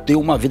fato, ter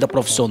uma vida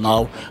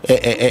profissional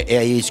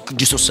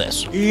de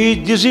sucesso. E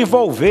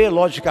desenvolver,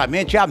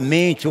 logicamente, a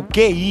mente, o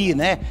QI,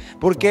 né?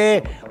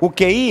 Porque o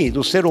QI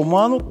do ser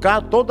humano,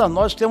 todos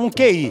nós temos um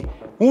QI.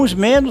 Uns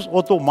menos,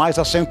 outros mais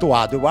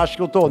acentuado. Eu acho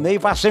que o torneio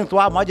vai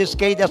acentuar mais esse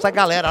QI dessa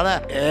galera,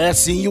 né? É,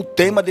 sim. E o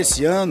tema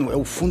desse ano é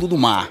o fundo do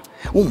mar.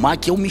 O mar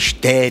que é um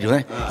mistério,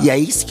 né? E é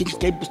isso que a gente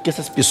quer que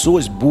essas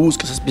pessoas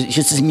busquem,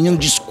 esses meninos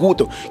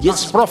discutam. E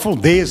essas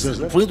profundezas,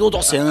 né? Fluindo do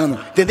oceano,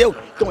 entendeu?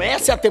 Então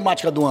essa é a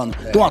temática do ano.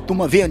 Então a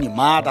turma vem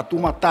animada, a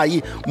turma tá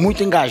aí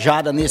muito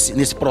engajada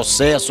nesse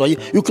processo aí.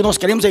 E o que nós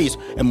queremos é isso,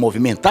 é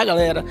movimentar a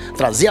galera,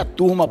 trazer a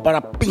turma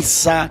para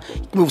pensar,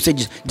 como você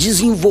diz,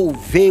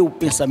 desenvolver o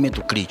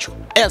pensamento crítico.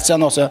 Esse é o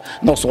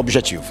nosso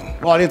objetivo.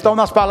 Olha, então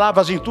nas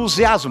palavras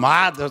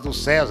entusiasmadas do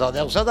César,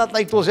 né? O César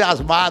está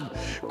entusiasmado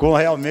com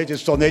realmente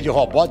esse torneio de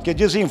robótica que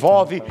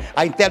desenvolve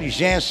a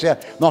inteligência.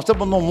 Nós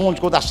estamos no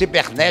mundo da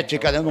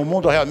cibernética, né? No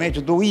mundo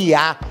realmente do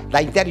IA,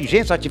 da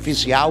inteligência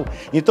artificial.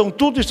 Então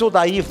tudo isso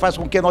daí faz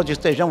com que nós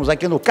estejamos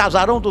aqui no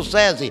Casarão do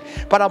SESI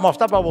para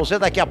mostrar para você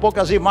daqui a pouco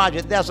as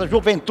imagens dessa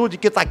juventude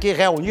que está aqui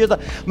reunida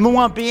num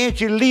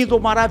ambiente lindo,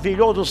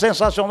 maravilhoso,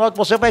 sensacional, que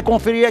você vai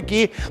conferir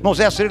aqui no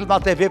Zé Cirilo na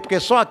TV, porque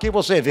só aqui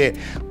você vê.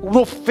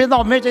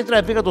 Finalmente a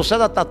entrevista do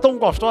César está tão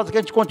gostosa que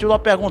a gente continua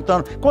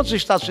perguntando. Quantos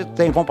estados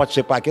vão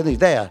participar aqui, tem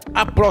ideia?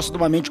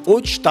 Aproximadamente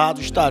 8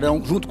 estados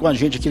estarão junto com a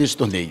gente aqui nesse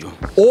torneio.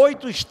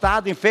 8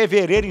 estados em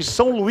fevereiro em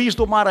São Luís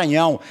do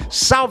Maranhão.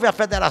 Salve a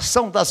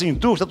Federação das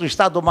Indústrias do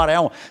Estado do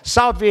Maranhão.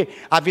 Salve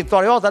a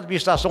vitoriosa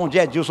administração de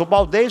Edilson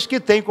Baldez, que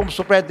tem como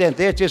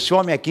superintendente esse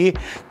homem aqui,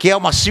 que é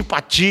uma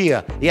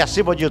simpatia e,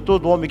 acima de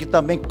tudo, um homem que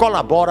também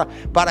colabora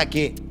para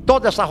que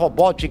toda essa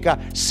robótica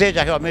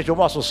seja realmente um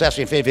maior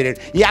sucesso em fevereiro.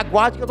 E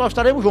aguarde que nós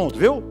estaremos juntos,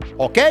 viu?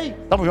 Ok?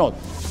 Tamo junto.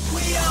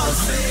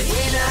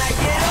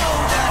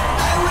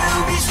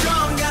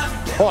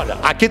 Olha,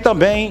 aqui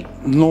também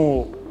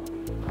no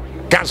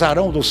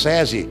Casarão do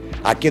SESI,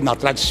 aqui na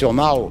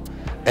tradicional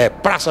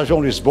Praça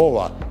João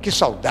Lisboa. Que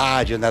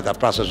saudade, né, da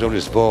Praça João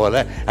Lisboa,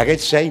 né? A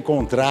gente se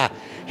encontrar,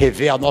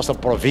 rever a nossa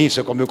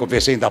província, como eu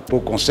conversei ainda há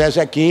pouco com o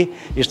SESI. Aqui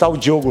está o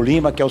Diogo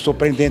Lima, que é o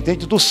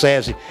superintendente do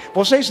SESI.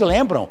 Vocês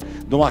lembram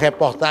de uma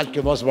reportagem que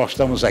nós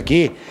mostramos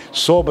aqui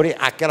sobre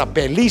aquela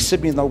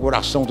belíssima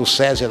inauguração do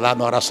SESI lá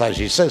no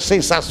Araçagi?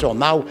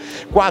 Sensacional,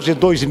 quase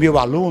 2.000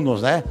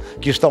 alunos, né,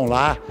 que estão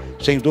lá,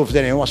 sem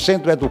dúvida nenhuma,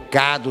 sendo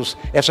educados,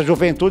 essa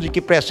juventude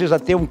que precisa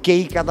ter um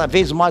QI cada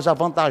vez mais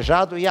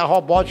avantajado, e a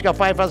robótica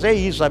vai fazer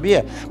isso,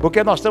 sabia?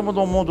 Porque nós estamos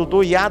no mundo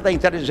do IA, da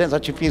inteligência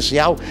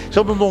artificial,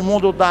 estamos no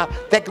mundo da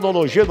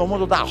tecnologia, no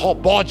mundo da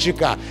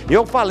robótica.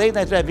 Eu falei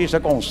na entrevista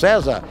com o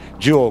César,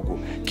 Diogo,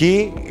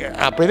 que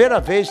a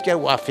primeira vez que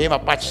a FEMA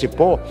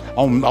participou,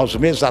 há uns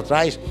meses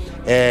atrás,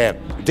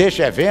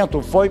 deste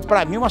evento, foi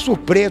para mim uma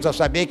surpresa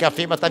saber que a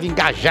FEMA estava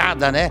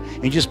engajada, né,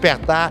 em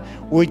despertar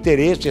o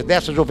interesse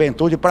dessa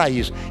juventude para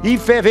isso. E em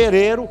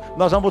fevereiro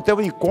nós vamos ter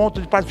um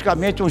encontro de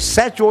praticamente uns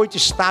 7 ou 8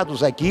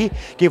 estados aqui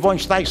que vão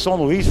estar em São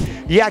Luís,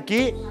 e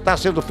aqui está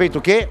sendo feito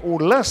o quê?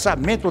 O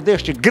lançamento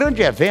deste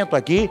grande evento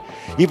aqui,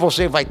 e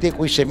você vai ter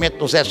conhecimento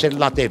do Zé Cirilo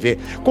na TV.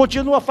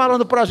 Continua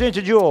falando para a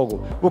gente,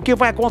 Diogo, o que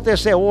vai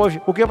acontecer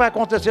hoje, o que vai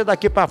acontecer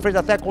daqui para frente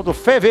até quando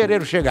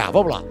fevereiro chegar.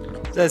 Vamos lá.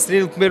 Zé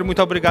Cirilo, primeiro,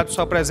 muito obrigado pela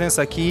sua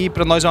presença aqui.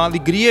 Para nós é uma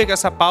alegria que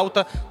essa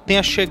pauta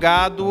tenha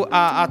chegado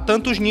a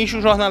tantos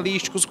nichos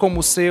jornalísticos como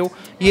o seu,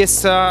 e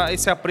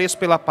esse apreço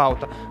pela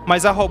pauta.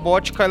 Mas a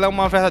robótica, ela é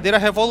uma verdadeira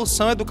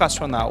revolução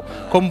educacional.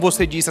 Como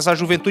você disse, essa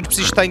juventude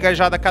precisa estar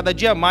engajada cada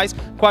dia mais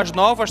com as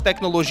novas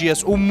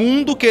tecnologias. O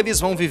mundo que eles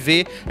vão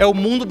viver é o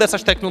mundo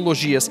dessas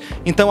tecnologias.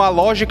 Então a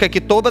lógica é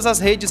que todas as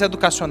redes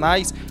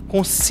educacionais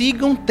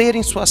consigam ter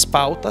em suas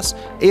pautas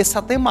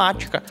essa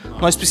temática.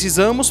 Nós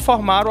precisamos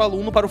formar o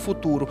aluno para o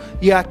futuro.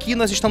 E aqui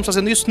nós estamos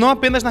fazendo isso não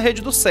apenas na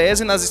rede do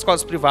SESI, nas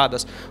escolas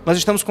privadas. Nós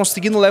estamos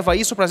conseguindo levar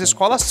isso para as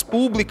escolas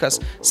públicas.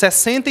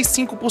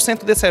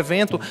 65% desse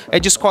evento é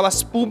de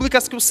escolas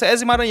públicas que o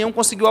SESI Maranhão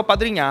conseguiu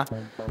apadrinhar.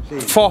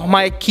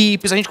 Formar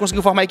equipes, a gente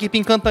conseguiu formar equipe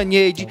em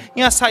Cantanhede,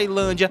 em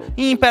Açailândia, Hidrolândia,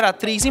 em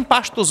Imperatriz, em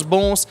Pastos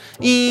Bons,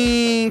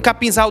 em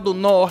Capinzal do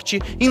Norte,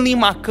 em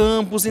Lima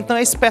Campos. Então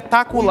é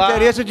espetacular. O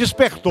interesse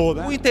despertou,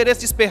 né? O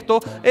interesse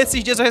despertou.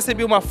 Esses dias eu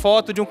recebi uma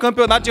foto de um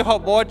campeonato de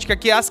robótica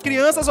que as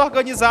crianças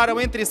organizaram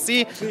entre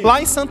si,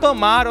 lá em Santo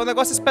Amaro. É um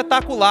negócio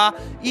espetacular.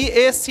 E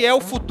esse é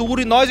o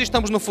futuro e nós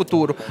estamos no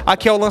futuro.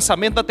 Aqui é o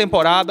lançamento da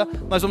temporada.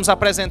 Nós vamos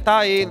apresentar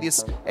a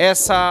eles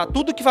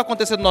tudo que vai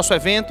acontecer no nosso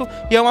evento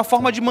e é uma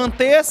forma de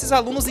manter esses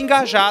alunos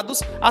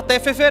engajados até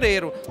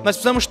fevereiro. Nós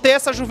precisamos ter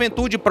essa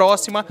juventude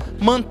próxima,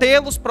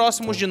 mantê-los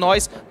próximos de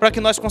nós para que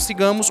nós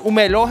consigamos o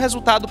melhor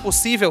resultado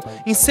possível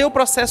em seu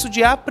processo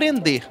de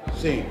aprender.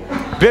 Sim.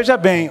 Veja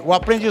bem, o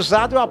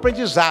aprendizado é o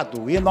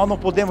aprendizado e nós não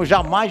podemos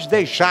jamais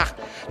deixar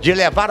de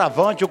levar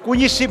avante o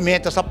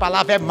conhecimento. Essa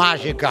palavra é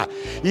mágica.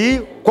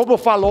 E como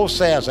falou o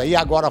César e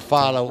agora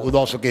fala o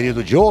nosso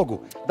querido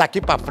Diogo,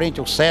 daqui para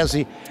frente o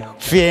SESI,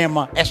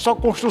 FIEMA, é só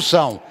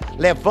construção,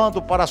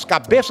 levando para as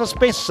cabeças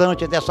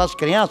pensantes dessas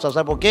crianças,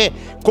 sabe por quê?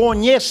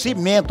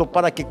 Conhecimento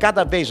para que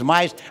cada vez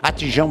mais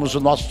atinjamos o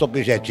nosso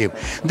objetivo.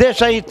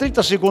 Deixa aí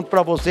 30 segundos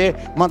para você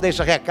mandar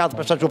esse recado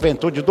para essa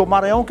juventude do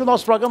Maranhão, que o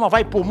nosso programa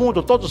vai para o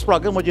mundo, todos os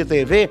programas de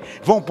TV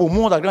vão para o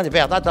mundo, a grande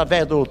verdade,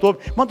 através do YouTube.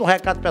 Manda um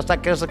recado para essa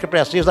criança que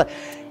precisa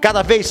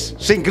cada vez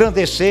se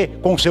engrandecer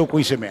com o seu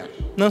conhecimento.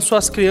 Não só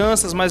as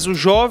crianças, mas os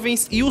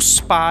jovens e os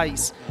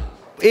pais.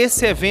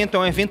 Esse evento é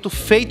um evento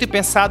feito e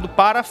pensado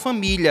para a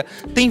família.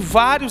 Tem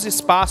vários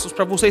espaços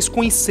para vocês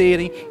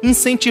conhecerem,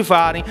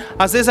 incentivarem.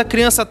 Às vezes a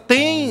criança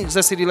tem,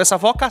 Zé Cirilo, essa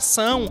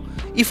vocação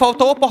e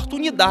faltou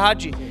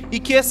oportunidade. E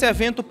que esse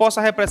evento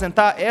possa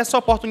representar essa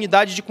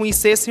oportunidade de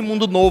conhecer esse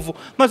mundo novo.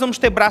 Nós vamos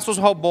ter braços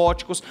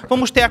robóticos,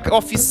 vamos ter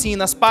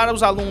oficinas para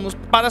os alunos,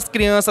 para as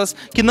crianças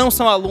que não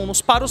são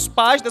alunos, para os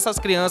pais dessas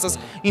crianças.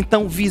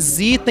 Então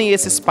visitem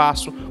esse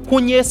espaço,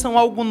 conheçam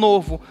algo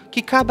novo,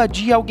 que cada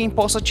dia alguém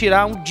possa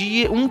tirar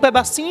um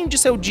pedacinho de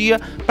seu dia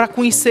para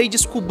conhecer e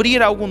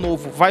descobrir algo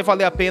novo. Vai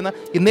valer a pena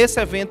e nesse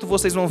evento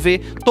vocês vão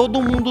ver todo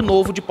um mundo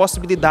novo de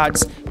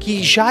possibilidades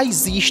que já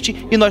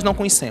existe e nós não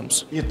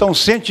conhecemos. Então,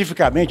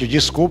 cientificamente,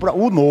 descubra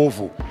o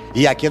novo.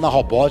 E aqui na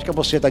robótica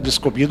você está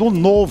descobrindo o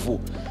novo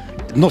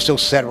no seu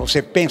cérebro.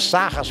 Você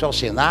pensar,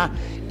 raciocinar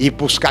e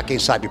buscar, quem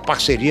sabe,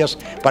 parcerias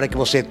para que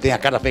você tenha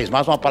cada vez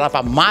mais uma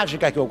palavra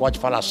mágica que eu gosto de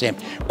falar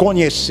sempre: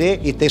 conhecer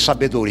e ter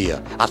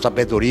sabedoria. A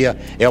sabedoria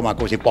é uma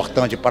coisa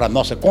importante para a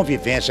nossa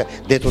convivência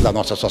dentro da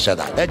nossa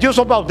sociedade.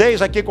 Edilson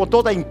Valdez aqui com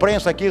toda a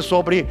imprensa aqui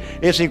sobre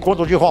esse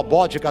encontro de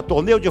robótica,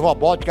 torneio de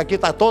robótica. Aqui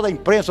está toda a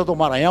imprensa do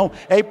Maranhão.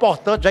 É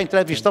importante, já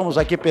entrevistamos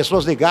aqui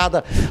pessoas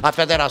ligadas à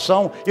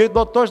federação. E,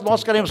 doutores,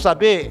 nós queremos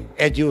saber,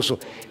 Edilson,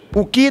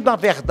 o que, na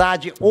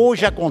verdade,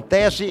 hoje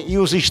acontece e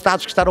os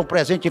estados que estarão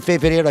presentes em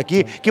fevereiro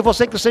aqui, que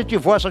você que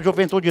incentivou essa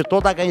juventude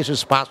toda a ganhar esse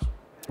espaço?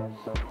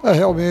 É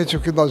realmente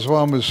o que nós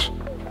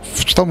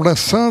estamos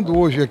lançando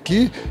hoje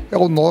aqui, é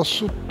o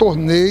nosso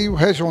torneio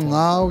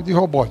regional de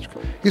robótica.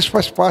 Isso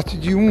faz parte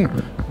de um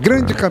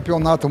grande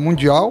campeonato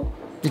mundial,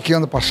 e que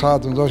ano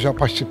passado nós já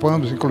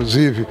participamos,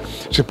 inclusive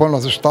participando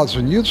nos Estados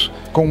Unidos,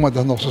 com uma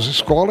das nossas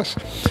escolas,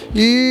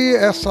 e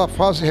essa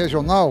fase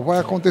regional vai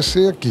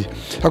acontecer aqui.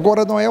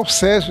 Agora não é o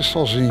SESI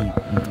sozinho,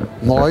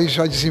 nós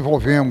já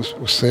desenvolvemos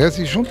o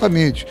SESI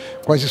juntamente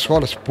com as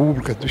escolas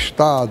públicas do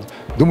estado,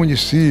 do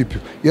município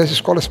e as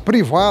escolas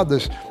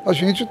privadas. A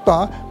gente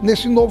está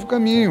nesse novo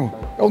caminho,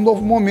 é um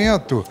novo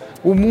momento.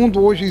 O mundo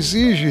hoje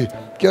exige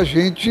que a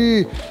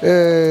gente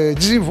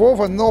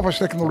desenvolva novas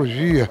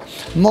tecnologias,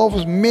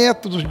 novos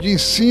métodos de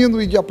ensino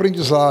e de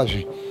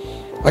aprendizagem.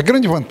 A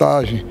grande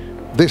vantagem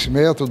desse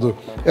método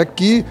é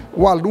que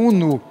o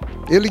aluno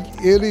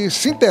ele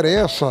se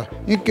interessa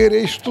em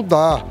querer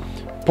estudar,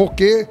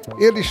 porque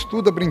ele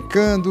estuda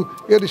brincando,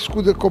 ele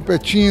estuda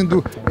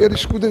competindo,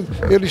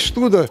 ele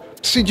estuda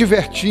se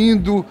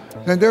divertindo,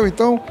 entendeu?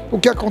 Então, o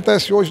que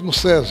acontece hoje no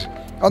SESI?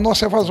 A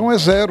nossa evasão é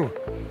zero.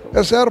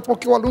 É zero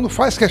porque o aluno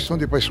faz questão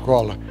de ir para a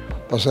escola.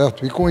 Tá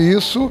certo? E com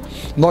isso,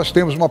 nós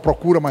temos uma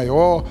procura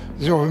maior,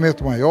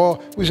 desenvolvimento maior,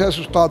 os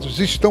resultados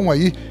estão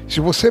aí. Se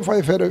você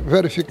vai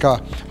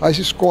verificar as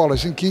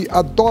escolas em que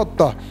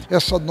adota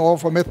essa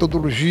nova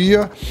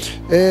metodologia,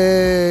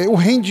 o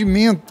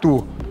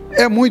rendimento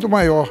é muito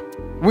maior,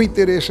 o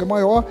interesse é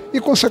maior e,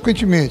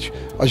 consequentemente,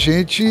 a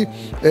gente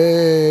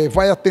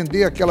vai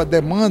atender aquela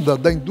demanda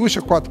da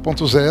indústria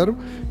 4.0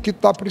 que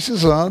está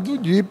precisando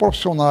de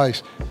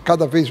profissionais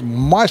cada vez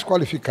mais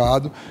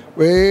qualificados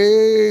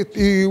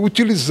e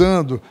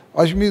utilizando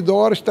as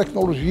melhores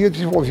tecnologias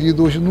desenvolvidas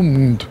hoje no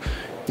mundo.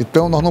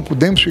 Então, nós não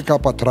podemos ficar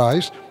para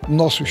trás.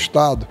 Nosso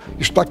estado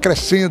está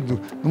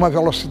crescendo numa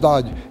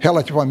velocidade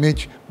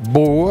relativamente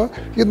boa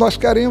e nós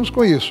queremos,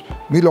 com isso,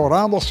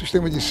 melhorar nosso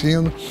sistema de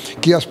ensino,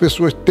 que as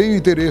pessoas tenham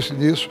interesse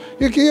nisso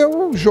e que é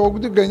um jogo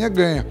de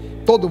ganha-ganha,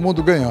 todo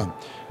mundo ganhando.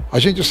 A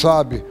gente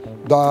sabe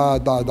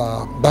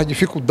das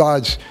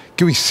dificuldades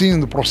que o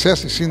ensino, o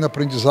processo de ensino e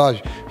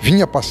aprendizagem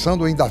vinha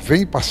passando, ainda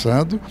vem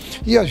passando,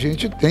 e a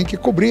gente tem que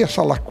cobrir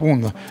essa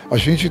lacuna, a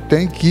gente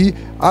tem que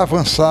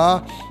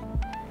avançar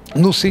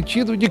no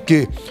sentido de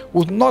que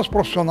os nossos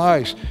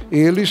profissionais,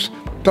 eles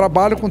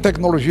trabalhem com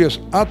tecnologias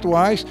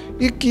atuais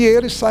e que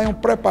eles saiam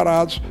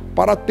preparados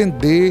para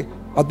atender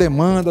a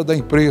demanda da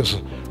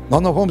empresa.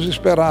 Nós não vamos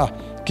esperar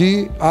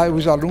que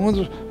os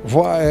alunos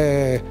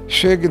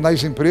cheguem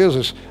nas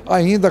empresas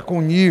ainda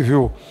com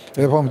nível,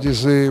 vamos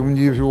dizer, um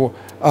nível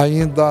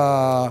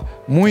ainda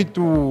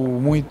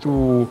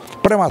muito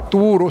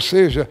prematuro, ou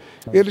seja,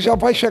 ele já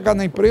vai chegar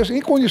na empresa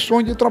em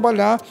condições de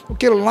trabalhar,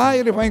 porque lá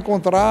ele vai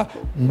encontrar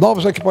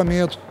novos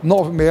equipamentos,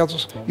 novos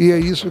métodos, e é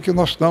isso que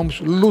nós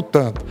estamos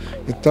lutando.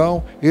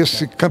 Então,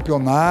 esse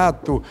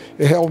campeonato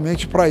é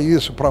realmente para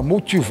isso, para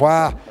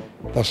motivar.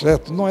 Tá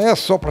certo? Não é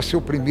só para ser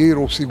o primeiro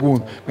ou o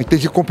segundo, mas tem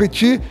que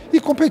competir, e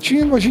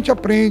competindo a gente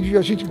aprende,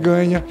 a gente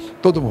ganha,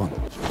 todo mundo.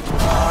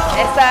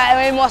 Essa é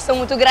uma emoção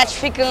muito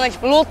gratificante,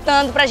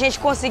 lutando para a gente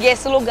conseguir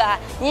esse lugar.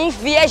 E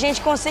enfim, a gente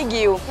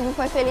conseguiu.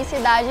 Foi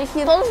felicidade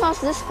que todos os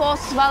nossos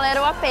esforços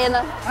valeram a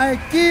pena. A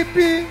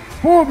equipe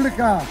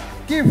pública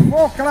que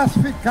for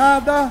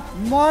classificada,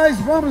 nós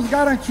vamos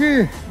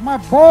garantir uma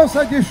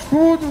bolsa de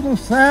estudo no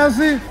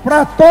SESI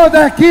para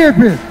toda a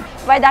equipe.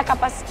 Vai dar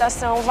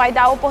capacitação, vai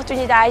dar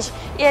oportunidade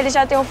e ele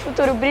já tem um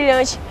futuro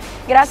brilhante,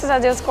 graças a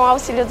Deus, com o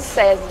auxílio do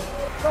SESI.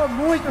 Estou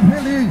muito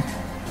feliz,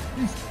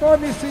 estou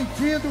me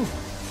sentindo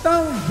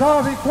tão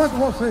jovem quanto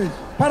vocês.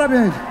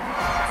 Parabéns!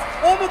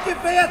 Ano que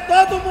vem é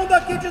todo mundo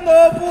aqui de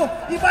novo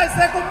e vai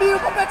ser com 1000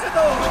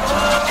 competidores.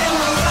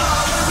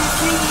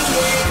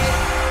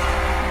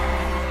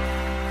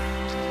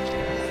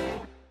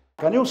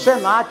 E o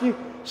Senac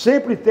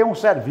sempre tem um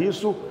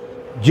serviço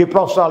de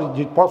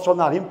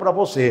profissionalismo para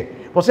você.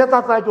 Você está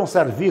atrás de um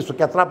serviço,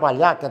 quer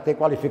trabalhar, quer ter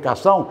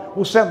qualificação,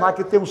 o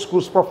Senac tem uns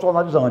cursos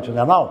profissionalizantes,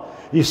 não é não?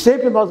 E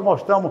sempre nós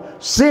mostramos,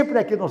 sempre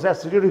aqui no Zé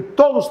Cirilo, em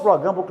todos os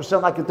programas, o que o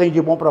Senac tem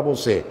de bom para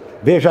você.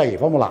 Veja aí,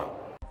 vamos lá.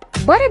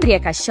 Bora abrir a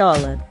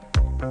cachola?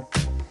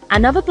 A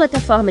nova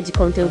plataforma de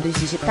conteúdos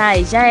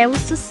digitais já é um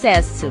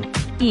sucesso.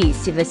 E,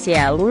 se você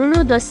é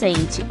aluno,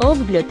 docente ou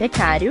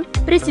bibliotecário,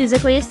 precisa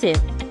conhecer.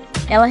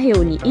 Ela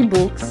reúne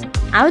e-books,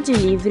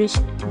 audiolivros,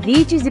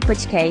 vídeos e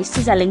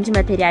podcasts, além de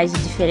materiais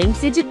de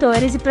diferentes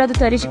editoras e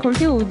produtores de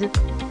conteúdo.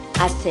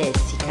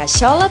 Acesse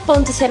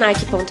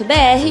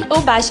cachola.senac.br ou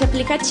baixe o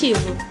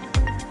aplicativo.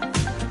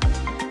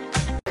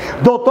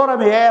 Doutora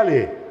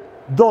Miele,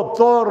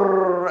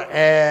 doutor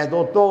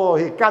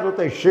Ricardo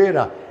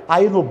Teixeira,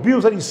 aí no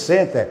Business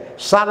Center,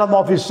 sala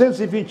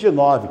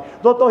 929.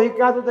 Doutor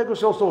Ricardo tem o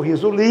seu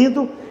sorriso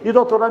lindo e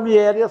doutora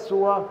Miele a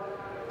sua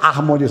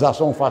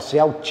harmonização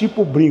facial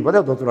tipo brinco,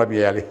 né, doutora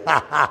Miele?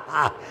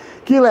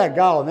 Que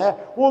legal, né?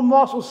 O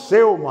nosso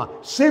Selma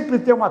sempre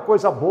tem uma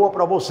coisa boa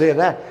para você,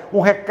 né? Um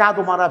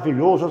recado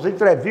maravilhoso. As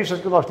entrevistas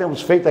que nós temos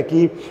feito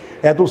aqui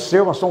do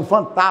Selma são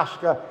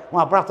fantásticas. Um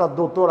abraço à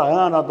doutora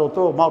Ana, ao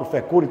doutor Mauro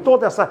Fecuri,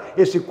 todo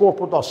esse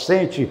corpo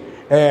docente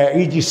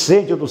e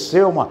discente do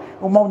Selma,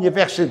 uma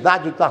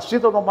universidade de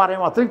Tacita no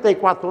Maranhão há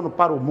 34 anos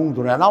para o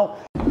mundo, não é não?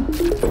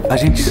 A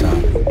gente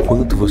sabe o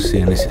quanto você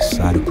é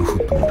necessário para o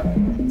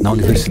futuro. Na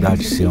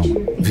Universidade Selma,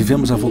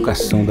 vivemos a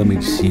vocação da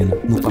medicina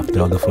no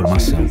papel da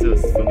formação.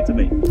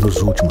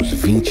 Nos últimos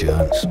 20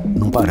 anos,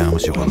 não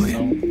paramos de evoluir.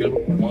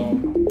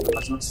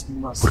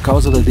 Por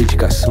causa da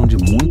dedicação de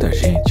muita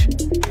gente,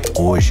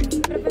 hoje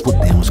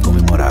podemos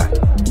comemorar.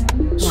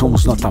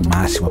 Somos nota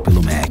máxima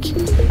pelo MEC.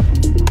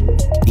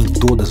 Em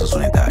todas as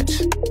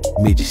unidades.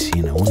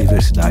 Medicina,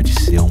 Universidade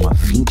Selma,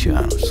 20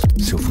 anos.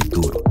 Seu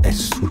futuro é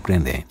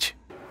surpreendente.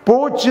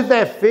 PUT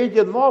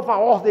defende nova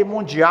ordem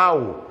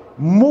mundial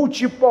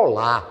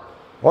multipolar.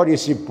 Olha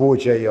esse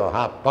PUT aí, ó.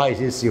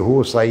 Rapaz, esse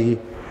russo aí.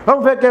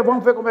 Vamos ver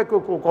como é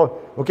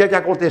o que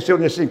aconteceu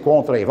nesse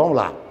encontro aí. Vamos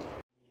lá.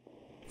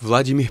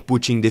 Vladimir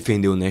Putin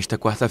defendeu nesta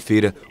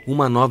quarta-feira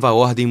uma nova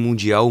ordem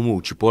mundial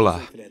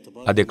multipolar.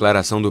 A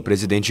declaração do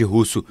presidente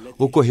russo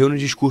ocorreu no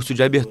discurso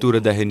de abertura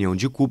da reunião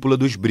de cúpula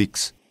dos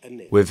BRICS.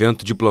 O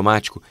evento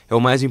diplomático é o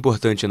mais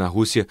importante na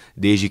Rússia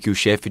desde que o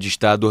chefe de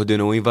Estado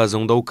ordenou a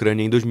invasão da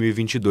Ucrânia em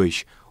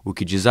 2022, o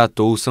que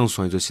desatou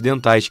sanções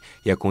ocidentais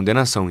e a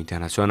condenação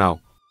internacional.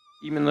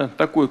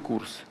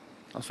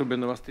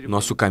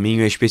 Nosso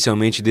caminho é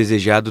especialmente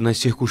desejado nas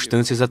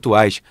circunstâncias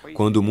atuais,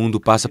 quando o mundo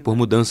passa por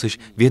mudanças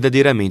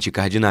verdadeiramente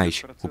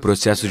cardinais. O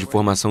processo de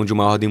formação de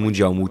uma ordem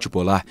mundial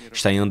multipolar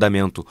está em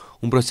andamento,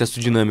 um processo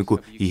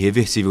dinâmico e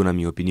irreversível, na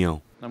minha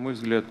opinião.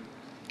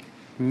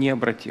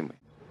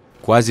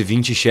 Quase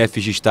 20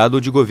 chefes de Estado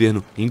ou de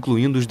governo,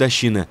 incluindo os da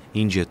China,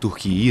 Índia,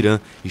 Turquia e Irã,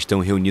 estão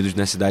reunidos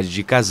na cidade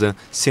de Kazan,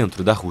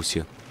 centro da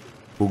Rússia.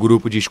 O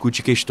grupo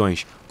discute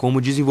questões como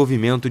o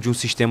desenvolvimento de um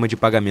sistema de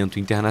pagamento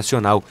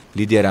internacional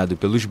liderado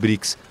pelos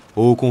BRICS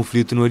ou o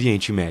conflito no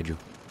Oriente Médio.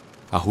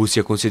 A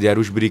Rússia considera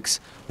os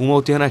BRICS uma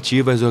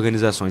alternativa às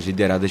organizações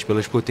lideradas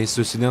pelas potências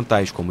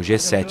ocidentais como o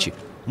G7,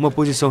 uma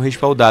posição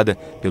respaldada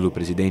pelo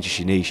presidente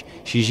chinês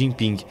Xi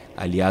Jinping,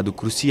 aliado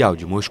crucial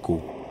de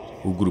Moscou.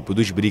 O grupo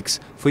dos BRICS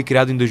foi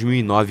criado em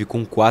 2009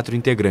 com 4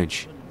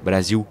 integrantes: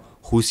 Brasil,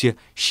 Rússia,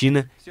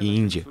 China e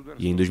Índia,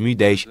 e em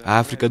 2010 a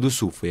África do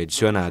Sul foi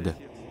adicionada.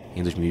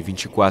 Em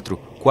 2024,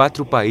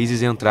 4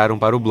 países entraram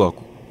para o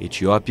bloco: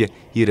 Etiópia,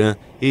 Irã,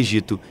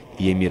 Egito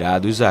e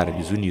Emirados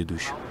Árabes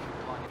Unidos.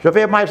 Deixa eu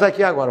ver mais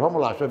aqui agora,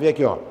 vamos lá, deixa eu ver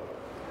aqui, ó.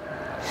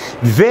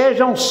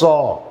 Vejam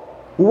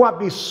só o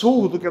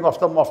absurdo que nós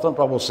estamos mostrando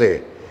para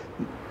você.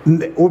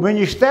 O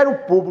Ministério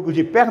Público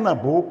de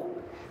Pernambuco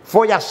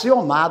foi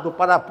acionado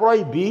para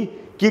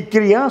proibir que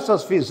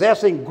crianças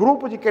fizessem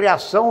grupo de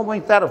criação no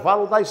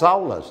intervalo das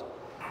aulas.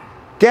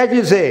 Quer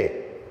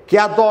dizer que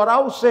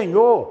adorar o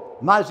Senhor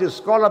nas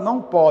escolas não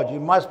pode,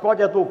 mas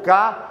pode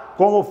educar,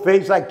 como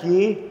fez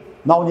aqui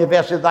na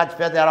Universidade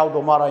Federal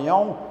do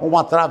Maranhão,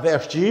 uma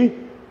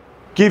travesti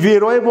que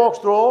virou e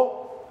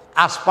mostrou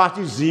as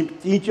partes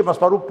íntimas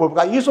para o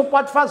público. Isso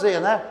pode fazer,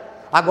 né?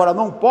 Agora,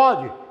 não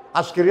pode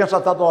as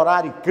crianças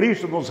adorarem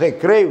Cristo nos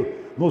recreios,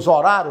 nos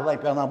horários lá em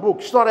Pernambuco?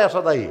 Que história é essa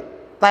daí?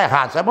 Tá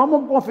errado.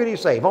 Vamos conferir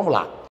isso aí, vamos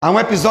lá. Há um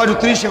episódio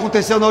triste que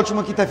aconteceu na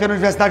última quinta-feira na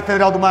Universidade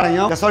Federal do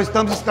Maranhão. Já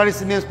solicitamos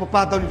esclarecimentos por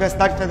parte da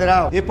Universidade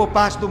Federal e por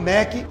parte do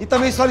MEC. E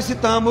também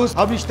solicitamos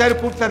ao Ministério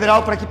Público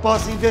Federal para que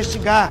possa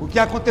investigar o que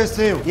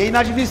aconteceu. E é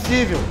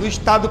inadmissível. No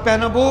estado do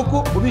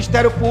Pernambuco, o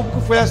Ministério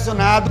Público foi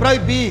acionado para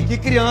proibir que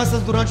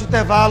crianças durante o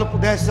intervalo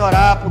pudessem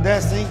orar,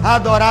 pudessem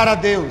adorar a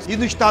Deus. E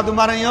no estado do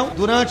Maranhão,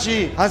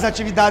 durante as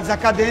atividades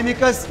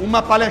acadêmicas,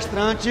 uma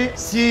palestrante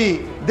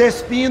se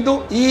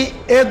despindo e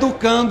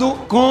educando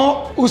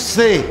com o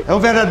ser. É um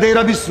verdadeiro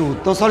absurdo.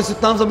 Então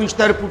solicitamos ao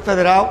Ministério Público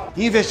Federal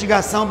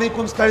investigação, bem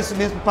como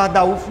esclarecimento por parte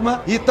da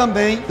UFMA e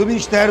também do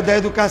Ministério da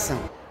Educação.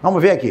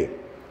 Vamos ver aqui.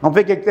 Vamos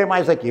ver o que tem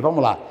mais aqui.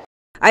 Vamos lá.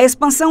 A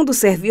expansão do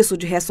serviço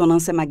de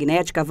ressonância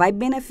magnética vai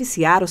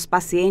beneficiar os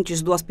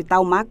pacientes do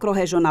Hospital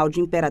Macro-Regional de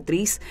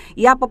Imperatriz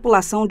e a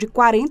população de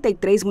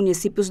 43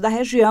 municípios da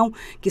região,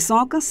 que são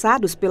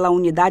alcançados pela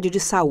unidade de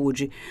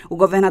saúde. O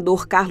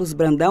governador Carlos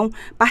Brandão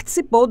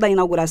participou da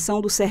inauguração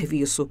do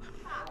serviço.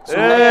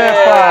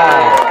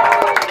 Epa!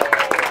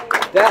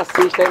 Até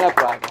assiste aí na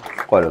placa.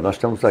 Olha, nós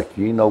estamos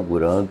aqui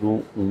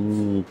inaugurando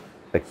um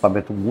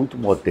equipamento muito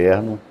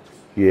moderno,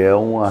 que é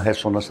uma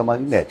ressonância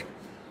magnética,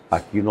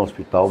 aqui no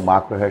Hospital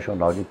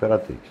Macro-Regional de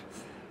Imperatriz.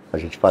 A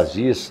gente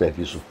fazia esse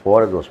serviço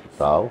fora do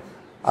hospital,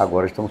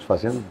 agora estamos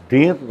fazendo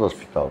dentro do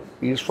hospital.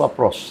 Isso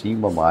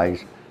aproxima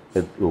mais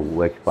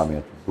o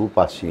equipamento do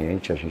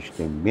paciente, a gente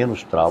tem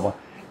menos trauma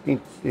em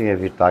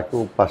evitar que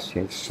o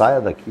paciente saia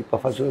daqui para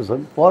fazer o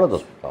exame fora do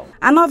hospital.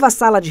 A nova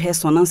sala de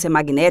ressonância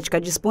magnética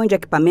dispõe de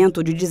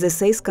equipamento de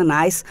 16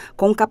 canais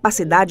com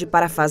capacidade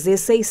para fazer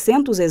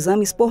 600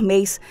 exames por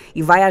mês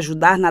e vai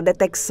ajudar na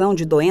detecção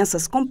de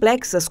doenças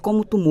complexas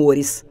como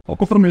tumores. O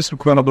compromisso do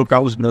governador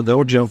Carlos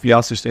Brandão de ampliar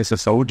a assistência à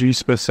saúde, em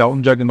especial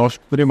no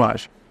diagnóstico por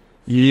imagem.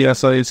 E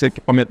esse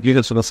equipamento de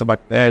ressonância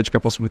magnética,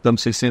 possibilitando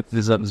 600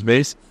 exames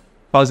mês,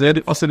 fazendo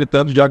e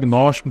facilitando o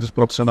diagnóstico dos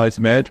profissionais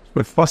médicos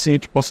para que o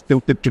paciente possa ter um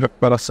tempo de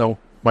recuperação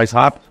mais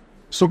rápido,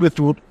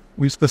 sobretudo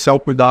um especial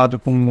cuidado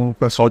com o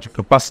pessoal de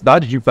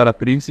capacidade de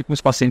Imperatriz e com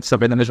os pacientes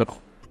também da regional.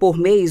 Por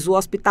mês, o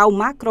Hospital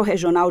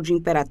Macro-Regional de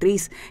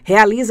Imperatriz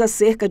realiza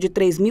cerca de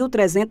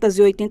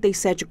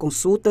 3.387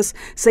 consultas,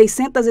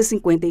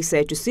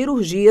 657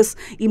 cirurgias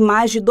e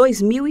mais de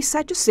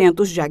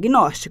 2.700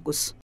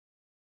 diagnósticos.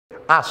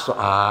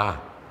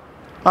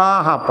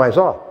 Rapaz,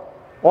 ó.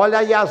 Olha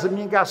a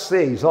Yasmin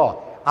H6, ó.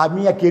 A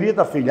minha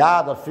querida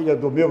filhada, filha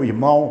do meu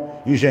irmão,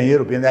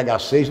 engenheiro Biné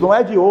H6, não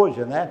é de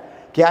hoje, né?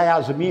 Que a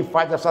Yasmin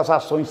faz essas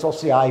ações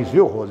sociais,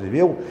 viu, Rose,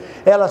 viu?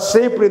 Ela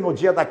sempre no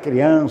dia da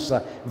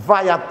criança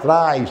vai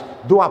atrás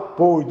do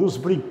apoio, dos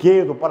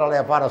brinquedos para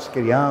levar as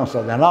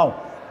crianças, né não?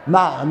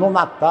 No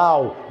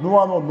Natal, no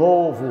Ano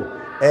Novo,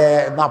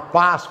 na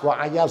Páscoa,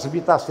 a Yasmin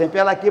está sempre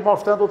ela aqui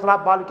mostrando o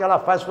trabalho que ela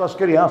faz com as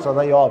crianças,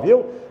 aí, ó,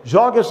 viu?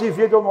 Joga esse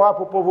vídeo no ar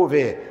para o povo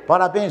ver.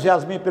 Parabéns,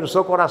 Yasmin, pelo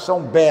seu coração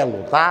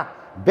belo, tá?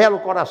 Belo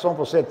coração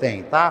você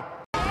tem, tá?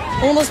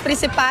 Um dos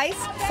principais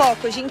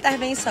focos de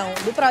intervenção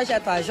do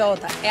Projeto AJ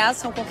é a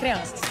ação com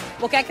crianças,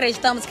 porque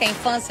acreditamos que a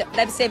infância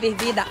deve ser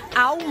vivida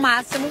ao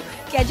máximo,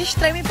 que é de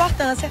extrema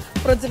importância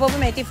para o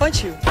desenvolvimento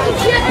infantil.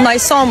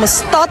 Nós somos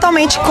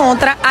totalmente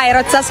contra a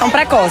erotização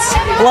precoce.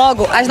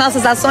 Logo, as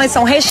nossas ações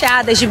são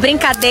recheadas de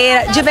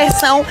brincadeira,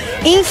 diversão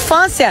e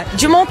infância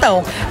de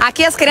montão.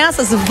 Aqui as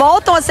crianças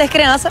voltam a ser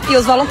criança e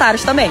os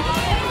voluntários também.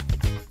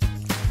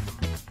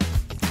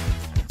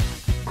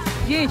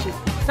 Gente,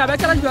 sabe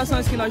aquelas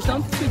doações que nós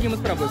tanto pedimos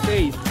para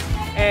vocês?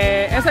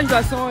 Essas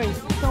doações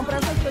são para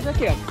essas coisas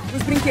aqui, ó.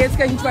 Os brinquedos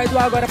que a gente vai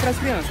doar agora para as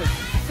crianças.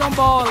 São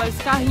bolas,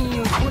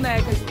 carrinhos,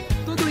 bonecas.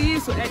 Tudo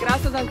isso é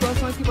graças às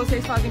doações que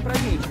vocês fazem pra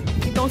gente.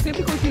 Então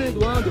sempre continue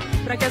doando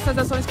para que essas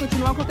ações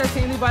continuem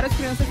acontecendo e várias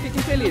crianças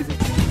fiquem felizes.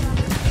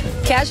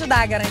 Quer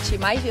ajudar a garantir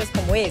mais dias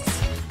como esse?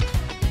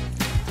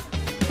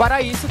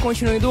 Para isso,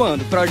 continue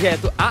doando.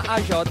 Projeto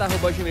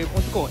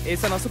aaj@gmail.com.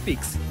 Esse é nosso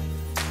Pix.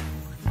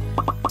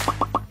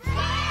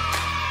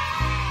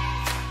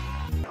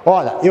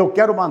 Olha, eu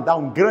quero mandar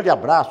um grande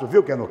abraço,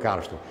 viu, Keno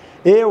Castro?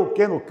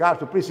 Keno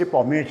Castro,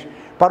 principalmente,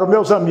 para os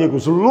meus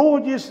amigos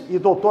Lourdes e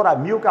doutor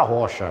Amilcar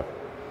Rocha,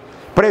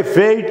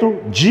 prefeito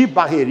de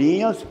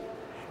Barreirinhas,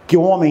 que é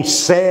um homem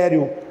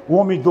sério, um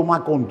homem de uma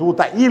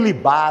conduta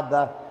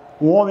ilibada,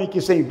 um homem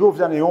que, sem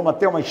dúvida nenhuma,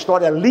 tem uma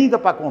história linda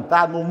para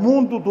contar no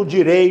mundo do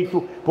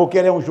direito, porque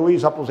ele é um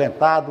juiz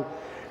aposentado.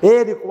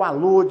 Ele com a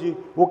Lude,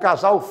 o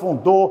casal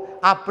fundou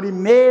a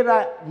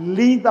primeira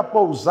linda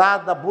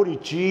pousada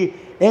Buriti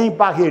em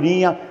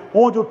Barreirinha,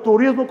 onde o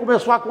turismo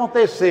começou a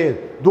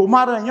acontecer do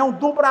Maranhão,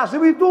 do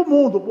Brasil e do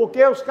mundo,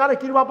 porque os caras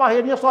queriam uma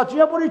Barreirinha, só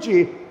tinha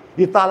Buriti.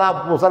 E está lá a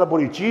pousada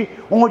Buriti,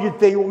 onde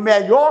tem o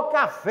melhor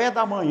café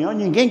da manhã,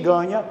 ninguém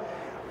ganha,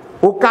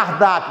 o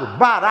cardápio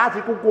barato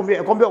e com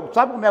comer.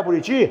 Sabe como é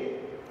Buriti?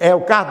 É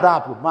o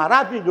cardápio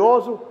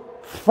maravilhoso,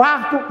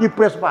 farto e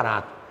preço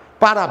barato.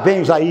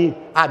 Parabéns aí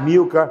a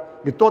Milka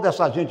e toda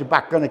essa gente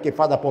bacana que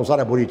faz da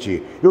pousada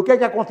Buriti. E o que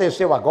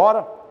aconteceu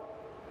agora,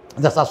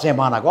 nessa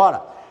semana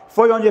agora,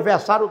 foi o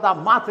aniversário da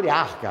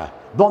matriarca,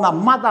 Dona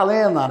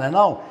Madalena, né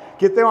não?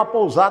 Que tem uma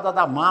pousada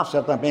da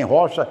Márcia também,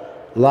 Rocha,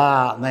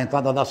 lá na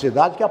entrada da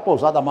cidade, que é a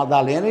pousada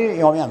Madalena,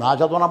 em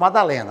homenagem à Dona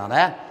Madalena,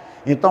 né?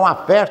 Então a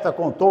festa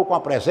contou com a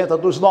presença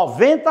dos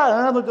 90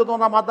 anos de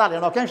Dona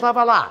Madalena. Quem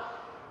estava lá?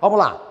 Vamos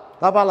lá,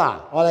 estava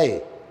lá, olha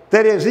aí.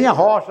 Terezinha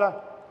Rocha,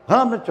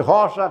 Hamlet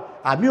Rocha,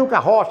 Amilca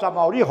Rocha,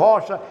 Mauri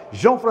Rocha,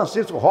 João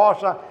Francisco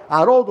Rocha,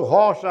 Haroldo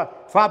Rocha,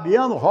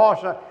 Fabiano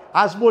Rocha.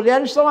 As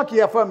mulheres estão aqui,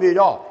 a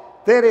família, ó.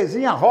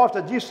 Terezinha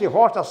Rocha, Disse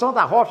Rocha,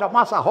 Sandra Rocha,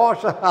 Márcia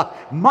Rocha,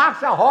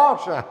 Márcia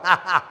Rocha.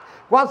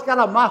 Quase que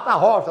era Marta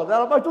Rocha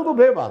dela, mas tudo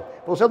bem, mano.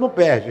 Você não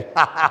perde.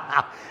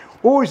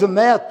 Os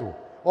netos,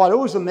 olha,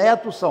 os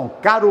netos são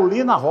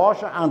Carolina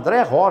Rocha,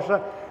 André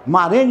Rocha,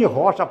 Marene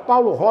Rocha,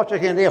 Paulo Rocha e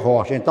Renê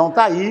Rocha. Então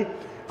tá aí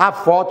a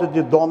foto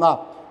de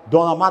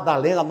Dona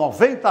Madalena,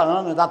 90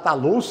 anos, ainda está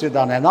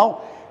lúcida, né não?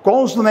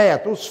 Com os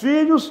netos, os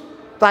filhos,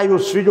 tá aí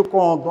os filhos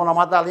com Dona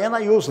Madalena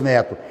e os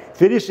netos.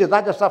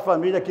 Felicidade a essa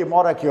família que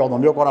mora aqui, ó, no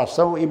meu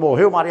coração, e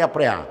morreu Maria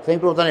Preá, sem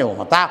dúvida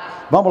nenhuma, tá?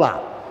 Vamos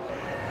lá.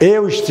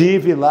 Eu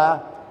estive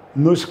lá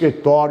no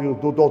escritório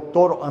do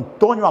doutor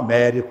Antônio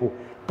Américo,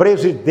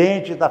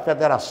 presidente da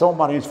Federação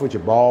Maranhense de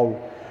Futebol,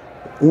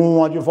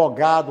 um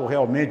advogado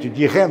realmente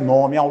de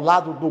renome, ao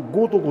lado do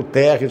Guto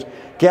Guterres,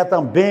 que é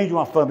também de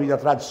uma família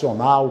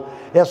tradicional.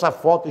 Essa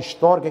foto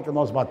histórica que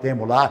nós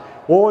batemos lá.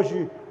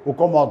 Hoje, o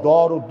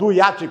Comodoro do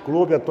Yacht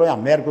Clube, Antônio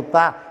Américo,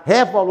 está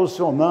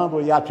revolucionando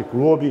o Yacht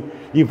Clube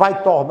e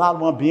vai tornar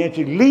um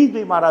ambiente lindo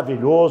e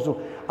maravilhoso,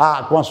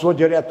 com a sua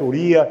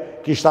diretoria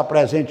que está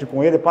presente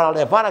com ele, para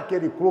levar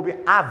aquele clube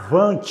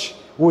avante.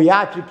 O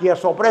iate que é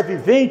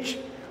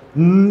sobrevivente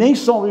em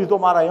São Luís do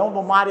Maranhão,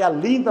 numa área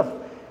linda,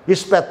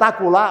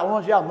 espetacular,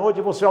 onde à noite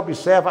você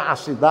observa a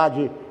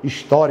cidade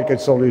histórica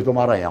de São Luís do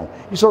Maranhão.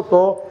 Isso eu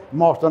estou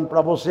mostrando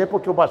para você,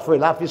 porque eu fui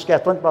lá, fiz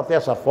questão de bater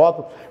essa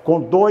foto com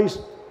dois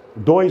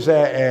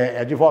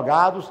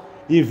advogados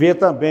e ver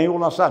também o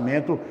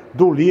lançamento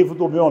do livro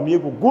do meu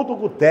amigo Guto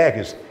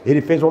Guterres.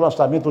 Ele fez o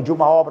lançamento de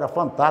uma obra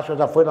fantástica,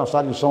 já foi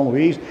lançado em São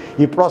Luís,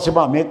 e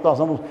proximamente nós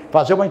vamos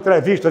fazer uma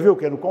entrevista, viu,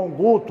 Queno, com o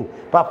Guto,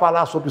 para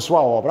falar sobre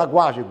sua obra.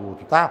 Aguarde,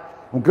 Guto, tá?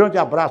 Um grande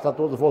abraço a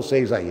todos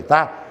vocês aí,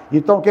 tá?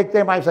 Então, o que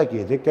tem mais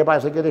aqui?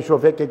 Deixa eu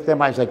ver o que tem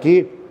mais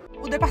aqui.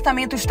 O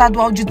Departamento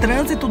Estadual de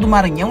Trânsito do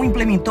Maranhão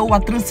implementou a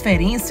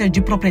transferência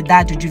de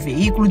propriedade de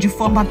veículo de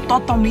forma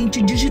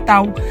totalmente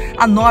digital.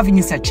 A nova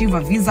iniciativa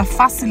visa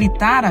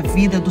facilitar a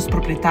vida dos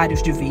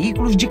proprietários de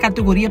veículos de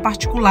categoria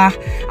particular,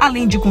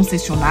 além de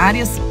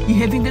concessionárias e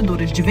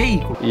revendedoras de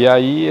veículos. E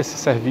aí esse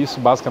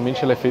serviço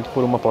basicamente ele é feito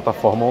por uma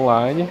plataforma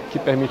online que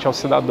permite ao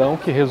cidadão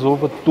que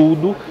resolva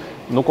tudo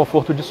no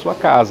conforto de sua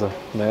casa,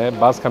 né?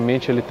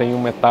 Basicamente ele tem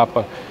uma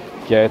etapa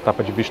que é a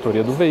etapa de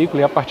vistoria do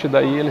veículo, e a partir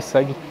daí ele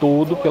segue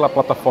tudo pela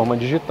plataforma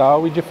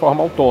digital e de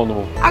forma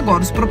autônoma.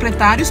 Agora os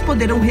proprietários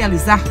poderão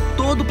realizar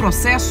todo o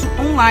processo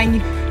online,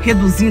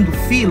 reduzindo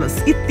filas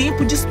e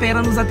tempo de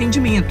espera nos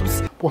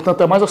atendimentos.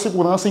 Portanto, é mais a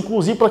segurança,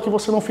 inclusive para que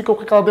você não fique com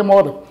aquela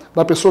demora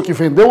da pessoa que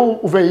vendeu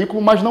o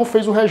veículo, mas não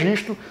fez o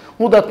registro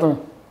no Detran.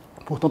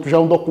 Portanto, já é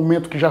um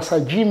documento que já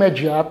sai de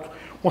imediato,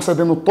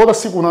 concedendo toda a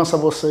segurança a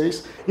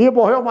vocês. E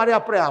morreu Maria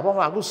Preá, vamos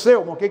lá, do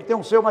Selma, o que tem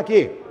um Selma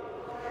aqui?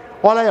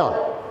 Olha aí, ó.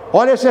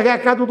 Olha esse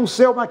recado do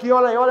Selma aqui,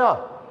 olha aí, olha, ó.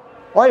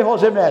 Olha aí,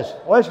 Rosemés,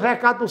 olha esse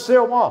recado do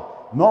Selma, ó.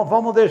 Não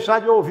vamos deixar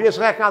de ouvir esse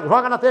recado.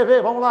 Joga na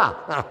TV, vamos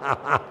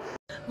lá.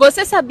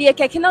 Você sabia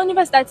que aqui na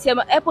Universidade de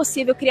Selma é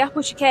possível criar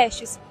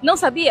podcasts? Não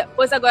sabia?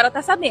 Pois agora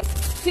tá sabendo.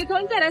 Ficou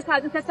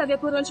interessado e quer saber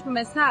por onde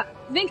começar?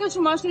 Vem que eu te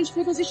mostro onde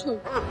fica os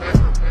estudos.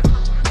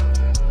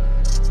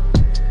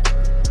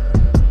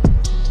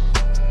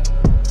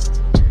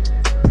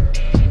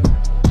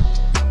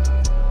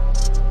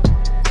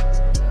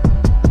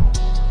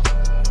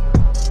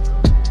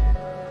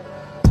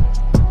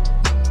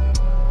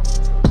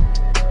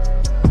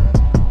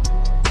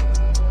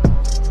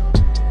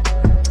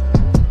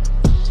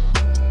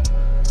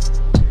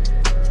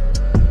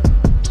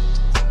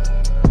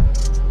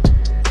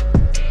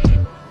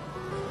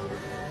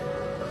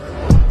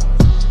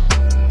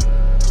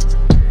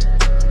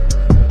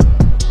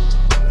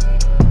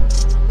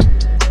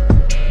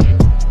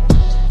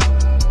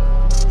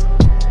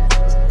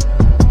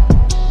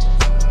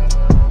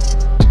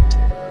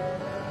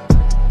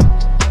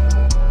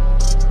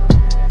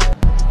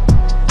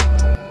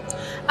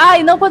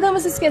 E não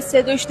podemos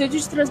esquecer do estúdio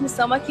de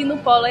transmissão aqui no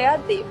Polo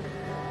EAD.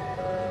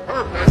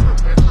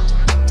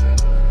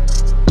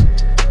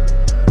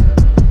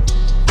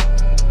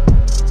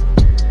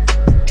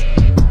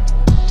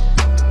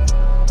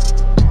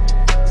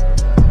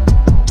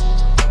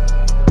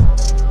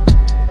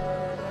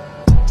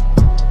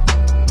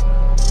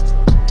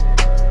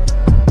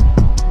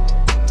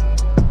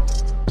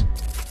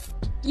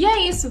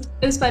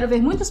 espero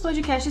ver muitos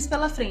podcasts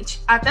pela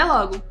frente. Até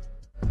logo!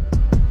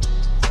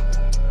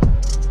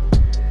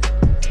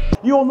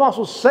 E o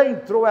nosso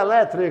centro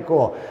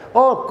elétrico,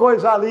 oh,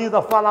 coisa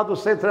linda falar do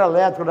centro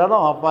elétrico, não é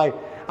não, rapaz?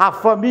 A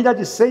família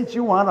de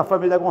 101 anos, a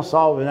família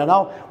Gonçalves, não é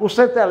não? O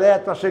centro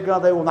elétrico está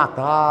chegando aí o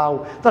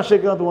Natal, está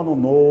chegando o Ano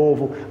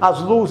Novo, as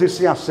luzes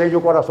se acendem,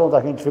 o coração da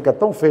gente fica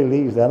tão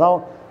feliz, não é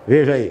não?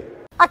 Veja aí.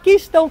 Aqui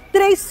estão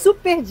 3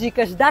 super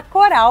dicas da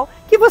Coral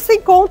que você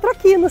encontra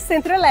aqui no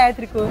centro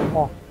elétrico.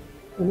 Ó,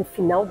 e no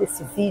final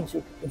desse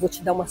vídeo eu vou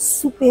te dar uma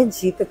super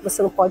dica que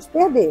você não pode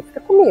perder.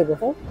 Fica comigo,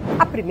 tá?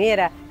 A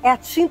primeira é a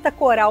tinta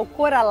Coral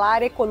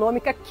Coralar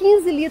Econômica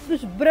 15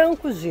 litros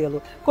branco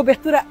gelo.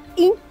 Cobertura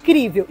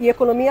incrível e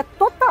economia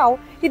total.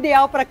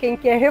 Ideal para quem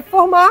quer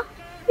reformar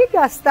e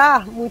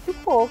gastar muito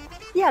pouco.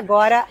 E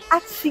agora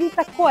a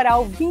tinta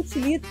Coral 20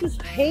 litros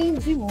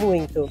rende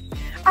muito.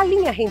 A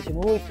linha Rende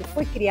Muito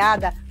foi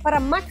criada para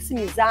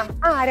maximizar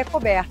a área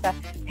coberta,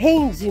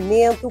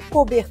 rendimento,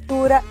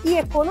 cobertura e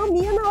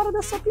economia na hora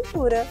da sua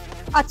pintura.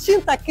 A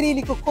tinta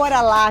acrílico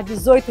Coralar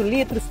 18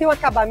 litros tem um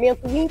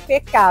acabamento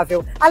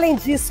impecável. Além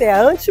disso, é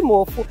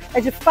anti-mofo, é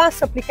de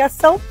fácil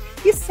aplicação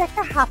e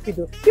seca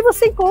rápido. E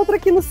você encontra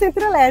aqui no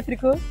centro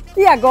elétrico.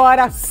 E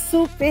agora, a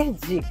super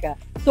dica.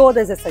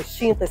 Todas essas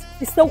tintas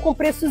estão com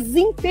preços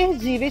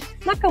imperdíveis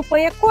na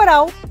campanha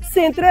Coral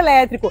Centro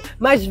Elétrico.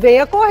 Mas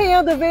venha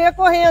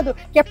correndo,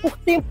 que é por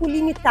tempo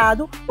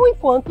limitado ou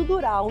enquanto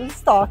durar um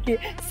estoque.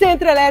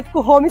 Centro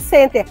Elétrico Home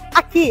Center.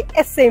 Aqui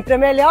é sempre a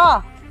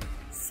melhor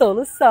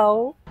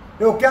solução.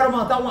 Eu quero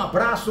mandar um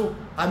abraço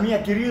à minha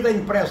querida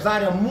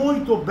empresária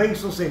muito bem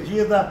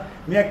sucedida,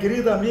 minha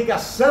querida amiga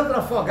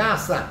Sandra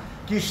Fogaça,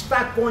 que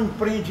está com um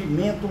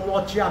empreendimento, um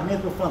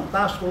loteamento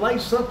fantástico lá em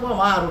Santo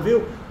Amaro,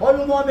 viu?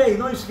 Olha o nome aí,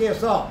 não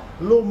esqueça, ó,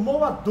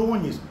 Lumoa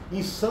Dunes,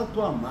 em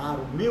Santo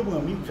Amaro. Meu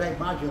amigo, já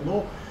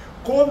imaginou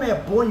como é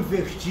bom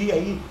investir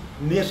aí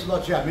nesse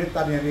loteamento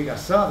da minha amiga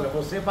Sandra?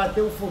 Você vai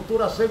ter um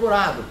futuro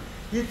assegurado.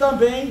 E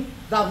também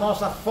da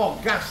nossa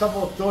Fogaça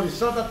Motores.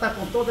 Sandra está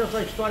com toda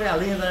essa história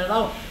linda,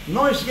 né?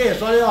 Não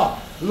esqueça, olha, ó,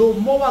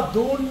 Lumoa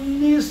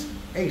Dunes,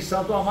 em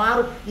Santo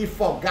Amaro, e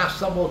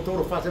Fogaça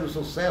Motor fazendo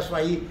sucesso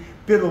aí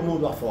pelo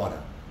mundo afora.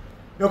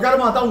 Eu quero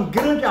mandar um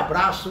grande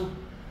abraço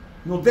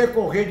no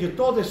decorrer de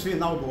todo esse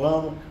final do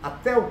ano,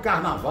 até o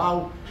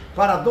Carnaval,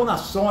 para a Dona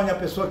Sônia, a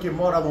pessoa que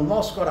mora no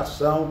nosso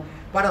coração,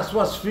 para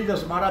suas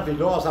filhas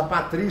maravilhosas, a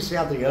Patrícia e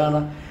a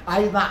Adriana,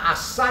 aí na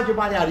Assad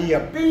Malharia,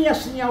 bem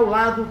assim ao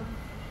lado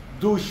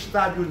do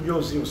estádio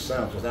Nilzinho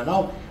Santos, né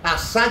não?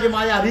 Assad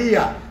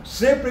Malharia,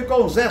 sempre com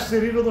o Zé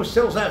Cirilo nos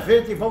seus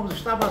eventos, e vamos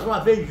estar mais uma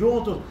vez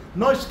juntos.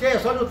 Não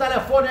esqueça, olha o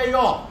telefone aí,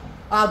 ó.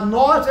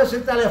 Anote esse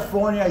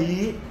telefone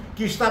aí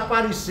que está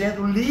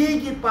aparecendo,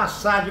 ligue para a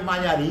Assad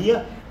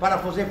Malharia para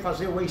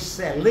fazer um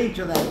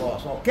excelente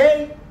negócio,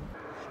 ok?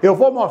 Eu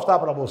vou mostrar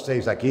para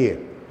vocês aqui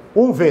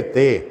um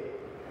VT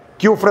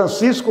que o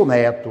Francisco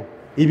Neto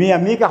e minha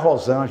amiga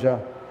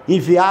Rosângela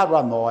enviaram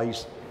a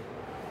nós,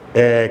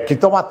 que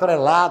estão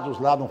atrelados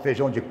lá no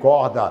feijão de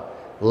corda,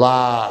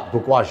 lá do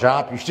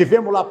Coajap.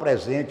 Estivemos lá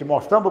presente,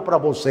 mostrando para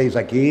vocês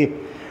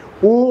aqui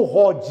o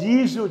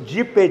rodízio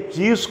de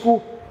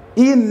petisco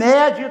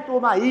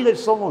inédito na ilha de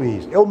São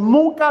Luís. Eu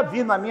nunca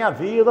vi na minha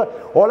vida,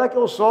 olha que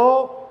eu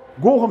sou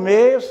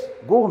gourmet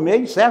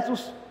em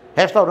certos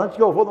restaurantes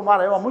que eu vou no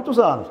Maranhão há muitos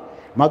anos.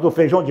 Mas o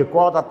feijão de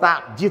corda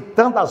está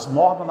ditando as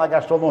normas na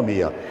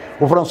gastronomia.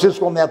 O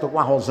Francisco Neto com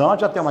a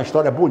Rosângela tem uma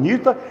história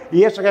bonita,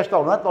 e esse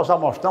restaurante nós já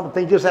mostramos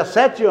tem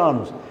 17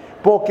 anos,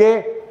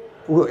 porque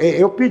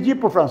eu pedi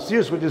para o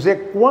Francisco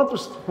dizer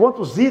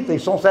quantos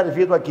itens são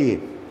servidos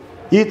aqui,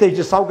 itens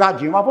de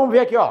salgadinho, mas vamos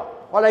ver aqui, ó,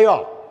 olha aí,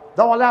 ó,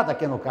 dá uma olhada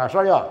aqui no caixa,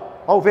 olha aí,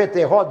 ó, o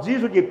VT,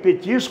 rodízio de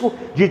petisco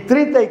de R$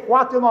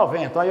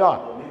 34,90, aí, ó,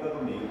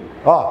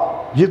 ó,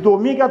 de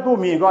domingo a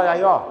domingo, olha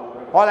aí, ó,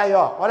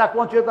 olha a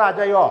quantidade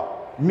aí,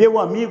 ó. Meu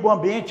amigo,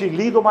 ambiente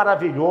lindo,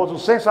 maravilhoso,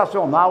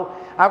 sensacional.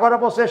 Agora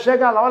você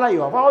chega lá, olha aí,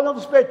 ó, vai olhando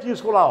os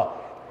petiscos lá, ó,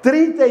 R$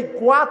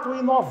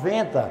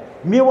 34,90.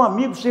 Meu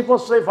amigo, se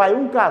você vai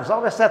um casal,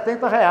 é R$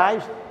 70.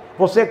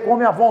 Você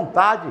come à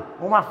vontade,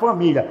 uma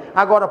família.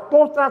 Agora,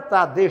 por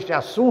tratar deste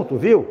assunto,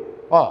 viu?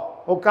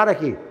 Ó, o cara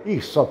aqui,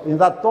 isso,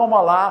 ainda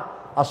toma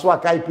lá a sua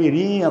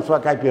caipirinha, a sua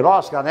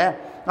caipirosca, né?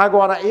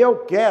 Agora, eu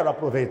quero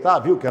aproveitar,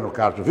 viu, que é no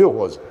caso, viu,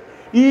 Rosa?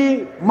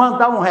 E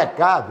mandar um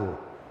recado,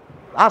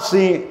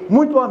 assim,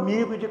 muito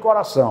amigo e de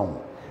coração.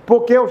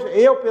 Porque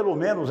eu pelo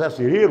menos, Zé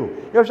Cirilo,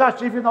 eu já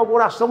tive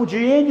inauguração de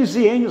N's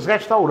e N's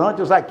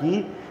restaurantes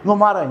aqui no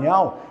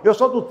Maranhão. Eu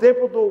sou do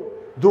tempo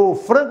do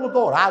Frango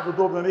Dourado,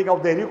 do meu amigo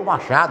Alderico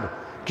Machado,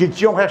 que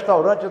tinha um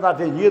restaurante na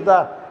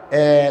avenida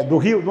do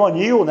Rio do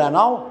Anil, né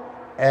não?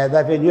 Da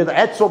avenida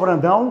Edson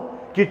Brandão,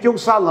 que tinha um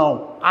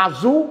salão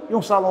azul e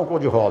um salão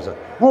cor-de-rosa.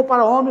 Um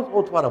para homens,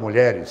 outro para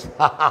mulheres.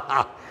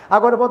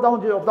 Agora eu vou dar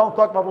um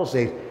toque para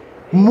vocês.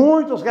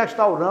 Muitos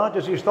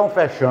restaurantes estão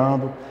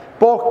fechando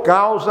por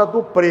causa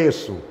do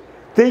preço.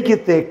 Tem que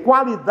ter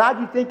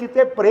qualidade e tem que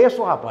ter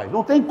preço, rapaz.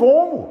 Não tem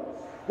como.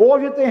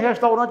 Hoje tem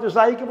restaurantes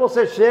aí que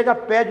você chega,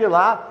 pede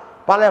lá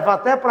para levar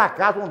até para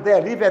casa. Um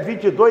delivery é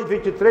 22,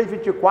 23,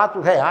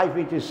 24 reais,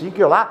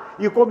 25 lá,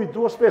 e come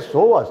 2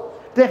 pessoas.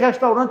 Tem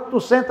restaurante que tu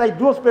senta aí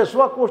 2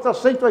 pessoas, custa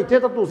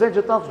 180, 200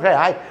 e tantos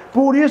reais.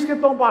 Por isso que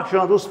estão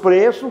baixando os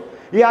preços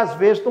e às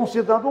vezes estão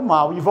se dando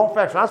mal e vão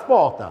fechar as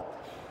portas.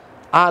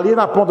 Ali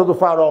na Ponta do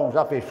Farol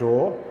já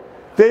fechou.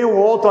 Tem um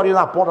outro ali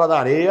na Ponta da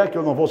Areia, que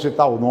eu não vou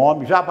citar o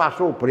nome, já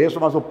baixou o preço,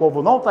 mas o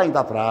povo não está indo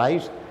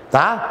atrás,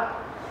 tá?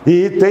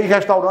 E tem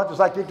restaurantes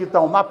aqui que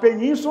estão na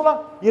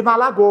Península e na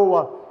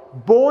Lagoa.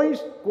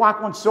 Bons, com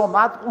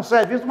ar-condicionado, com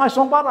serviço, mas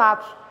são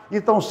baratos.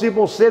 Então, se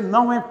você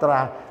não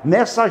entrar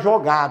nessa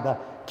jogada,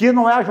 que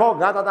não é a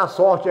jogada da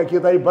sorte aqui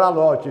da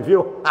Ibralote,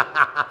 viu?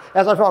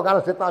 Essa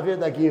jogada você está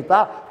vendo aqui,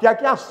 tá? Porque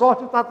aqui a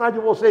sorte está atrás de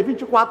você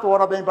 24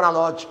 horas da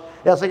Ibralote.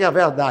 Essa que é a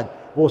verdade.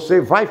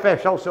 Você vai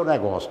fechar o seu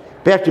negócio.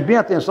 Preste bem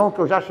atenção, que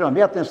eu já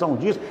chamei a atenção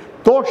disso.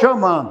 Estou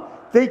chamando.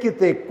 Tem que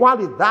ter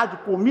qualidade,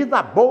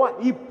 comida boa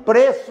e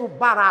preço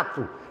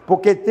barato.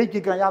 Porque tem que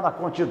ganhar na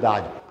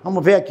quantidade.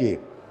 Vamos ver aqui.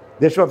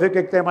 Deixa eu ver o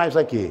que tem mais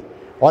aqui.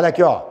 Olha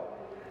aqui, ó.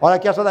 Olha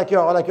aqui essa daqui,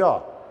 ó. Olha aqui, ó.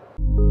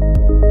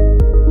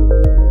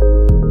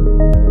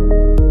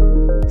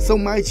 São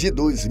mais de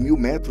 2.000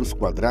 metros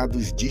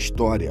quadrados de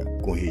história,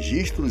 com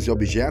registros e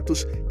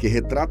objetos que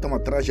retratam a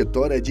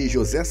trajetória de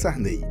José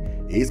Sarney,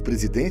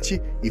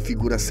 ex-presidente e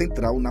figura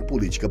central na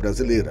política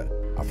brasileira.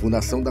 A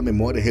Fundação da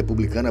Memória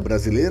Republicana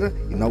Brasileira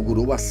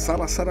inaugurou a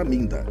Sala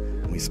Saraminda,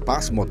 um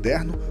espaço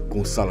moderno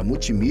com sala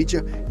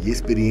multimídia e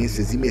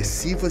experiências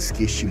imersivas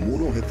que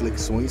estimulam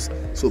reflexões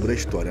sobre a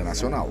história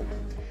nacional.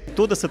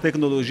 Toda essa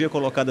tecnologia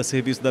colocada a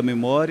serviço da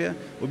memória,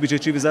 o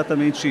objetivo é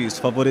exatamente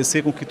isso,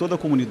 favorecer com que toda a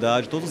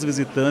comunidade, todos os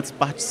visitantes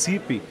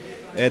participem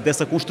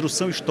dessa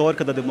construção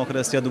histórica da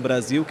democracia do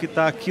Brasil que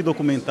está aqui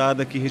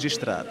documentada, aqui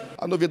registrada.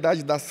 A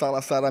novidade da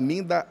Sala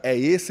Saraminda é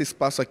esse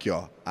espaço aqui,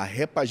 ó, a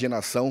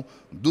repaginação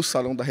do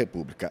Salão da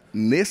República.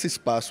 Nesse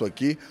espaço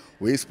aqui,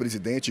 o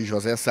ex-presidente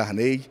José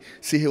Sarney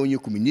se reunia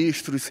com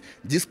ministros,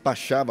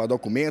 despachava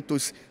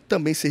documentos,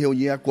 também se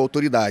reunia com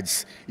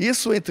autoridades.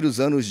 Isso entre os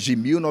anos de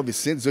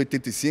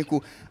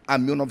 1985 a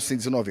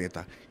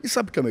 1990. E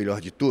sabe o que é o melhor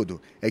de tudo?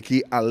 É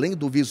que, além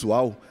do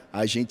visual,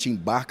 a gente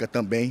embarca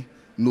também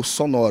no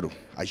sonoro.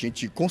 A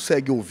gente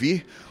consegue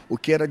ouvir o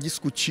que era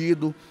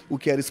discutido, o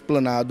que era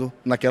explanado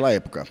naquela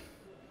época.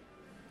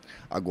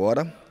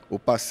 Agora, o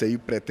passeio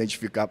pretende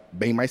ficar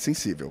bem mais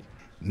sensível.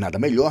 Nada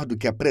melhor do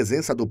que a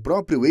presença do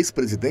próprio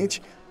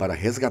ex-presidente para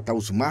resgatar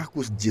os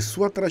marcos de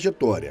sua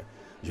trajetória.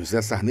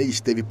 José Sarney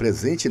esteve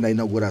presente na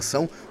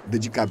inauguração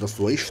dedicada à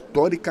sua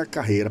histórica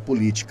carreira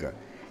política.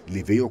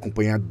 Ele veio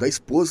acompanhado da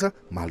esposa,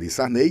 Marli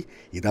Sarney,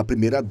 e da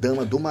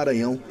primeira-dama do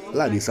Maranhão,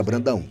 Larissa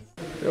Brandão.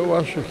 Eu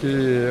acho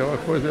que é uma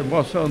coisa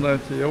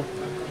emocionante.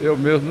 Eu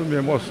mesmo me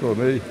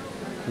emocionei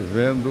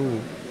vendo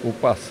o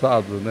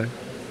passado, né?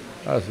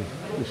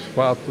 Os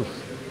fatos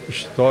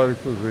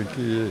históricos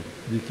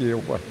de que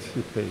eu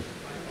participei.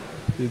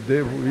 E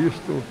devo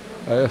isto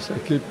a essa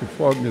equipe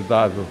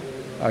formidável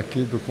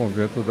aqui do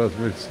Convento das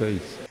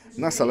Mercês.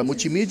 Na sala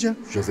multimídia,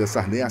 José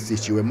Sarney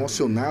assistiu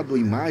emocionado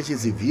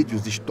imagens e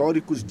vídeos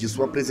históricos de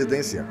sua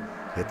presidência,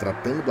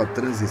 retratando a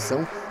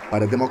transição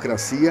para a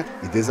democracia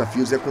e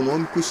desafios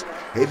econômicos,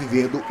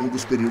 revivendo um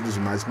dos períodos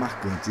mais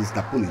marcantes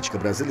da política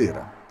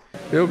brasileira.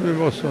 Eu me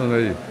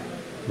emocionei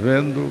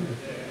vendo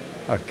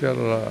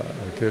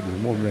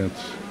aqueles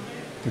momentos,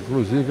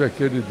 inclusive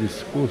aquele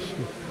discurso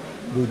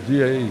do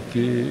dia em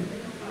que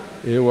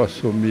eu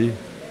assumi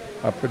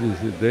a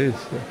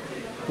presidência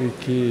e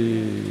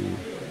que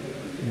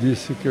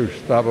disse que eu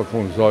estava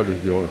com os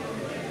olhos de ouro.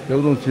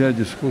 Eu não tinha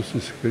discurso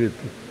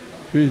escrito,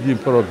 fiz de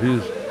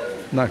improviso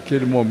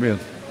naquele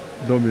momento,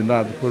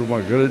 dominado por uma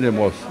grande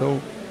emoção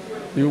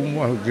e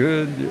uma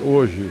grande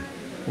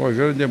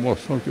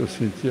emoção que eu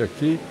senti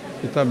aqui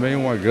e também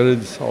uma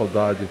grande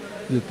saudade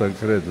de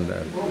Tancredo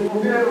Neves.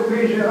 Promover o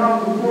bem geral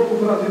do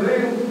povo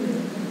brasileiro,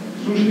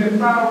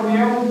 sustentar a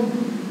união,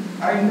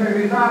 a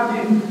integridade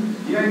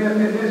e a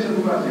independência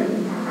do Brasil.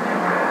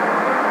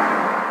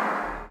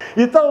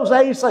 Então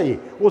é isso aí.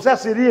 O Zé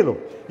Cirilo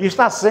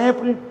está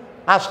sempre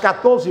às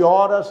 14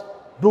 horas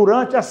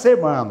durante a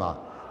semana.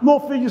 No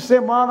fim de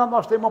semana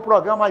nós temos um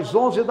programa às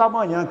 11 da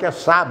manhã, que é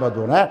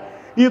sábado, né?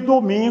 E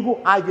domingo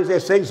às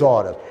 16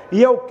 horas.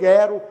 E eu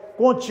quero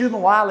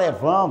continuar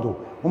levando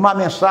uma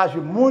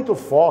mensagem muito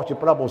forte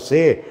para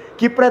você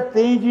que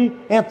pretende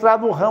entrar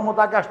no ramo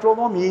da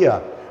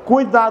gastronomia.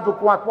 Cuidado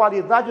com a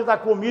qualidade da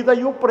comida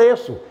e o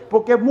preço,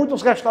 porque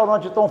muitos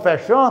restaurantes estão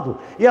fechando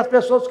e as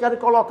pessoas querem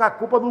colocar a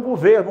culpa no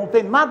governo. Não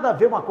tem nada a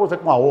ver uma coisa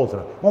com a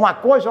outra. Uma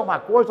coisa é uma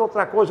coisa,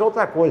 outra coisa é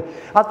outra coisa.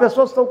 As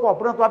pessoas estão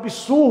cobrando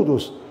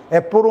absurdos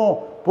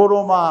por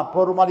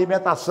uma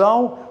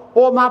alimentação,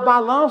 ou na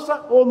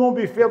balança ou num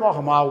buffet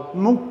normal.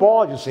 Não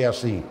pode ser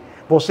assim.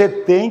 Você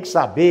tem que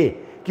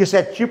saber que isso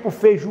é tipo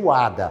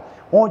feijoada,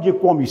 onde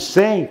come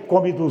 100,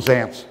 come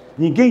 200.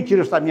 Ninguém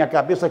tira isso da minha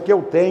cabeça, que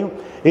eu tenho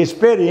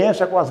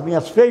experiência com as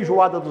minhas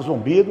feijoadas do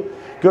Zumbido,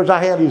 que eu já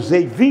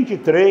realizei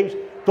 23,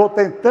 estou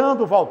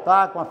tentando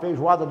voltar com a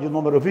feijoada de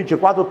número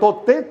 24, estou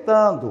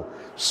tentando.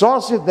 Só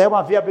se der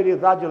uma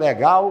viabilidade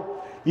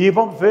legal e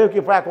vamos ver o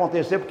que vai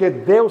acontecer, porque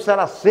Deus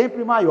será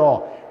sempre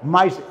maior.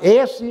 Mas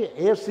essa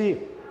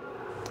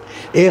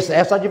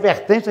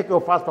advertência que eu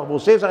faço para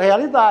vocês é a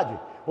realidade.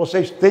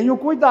 Vocês tenham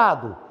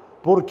cuidado,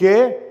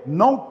 porque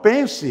não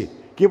pense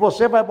que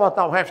você vai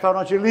botar um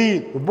restaurante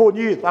lindo,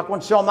 bonito,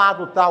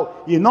 ar-condicionado e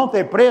tal, e não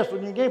ter preço,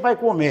 ninguém vai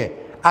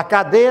comer. A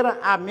cadeira,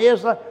 a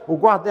mesa, o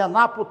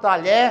guardanapo, o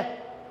talher,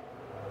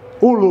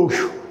 o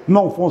luxo,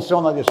 não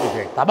funciona desse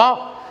jeito, tá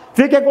bom?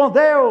 Fiquem com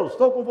Deus,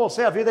 estou com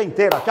você a vida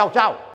inteira. Tchau, tchau.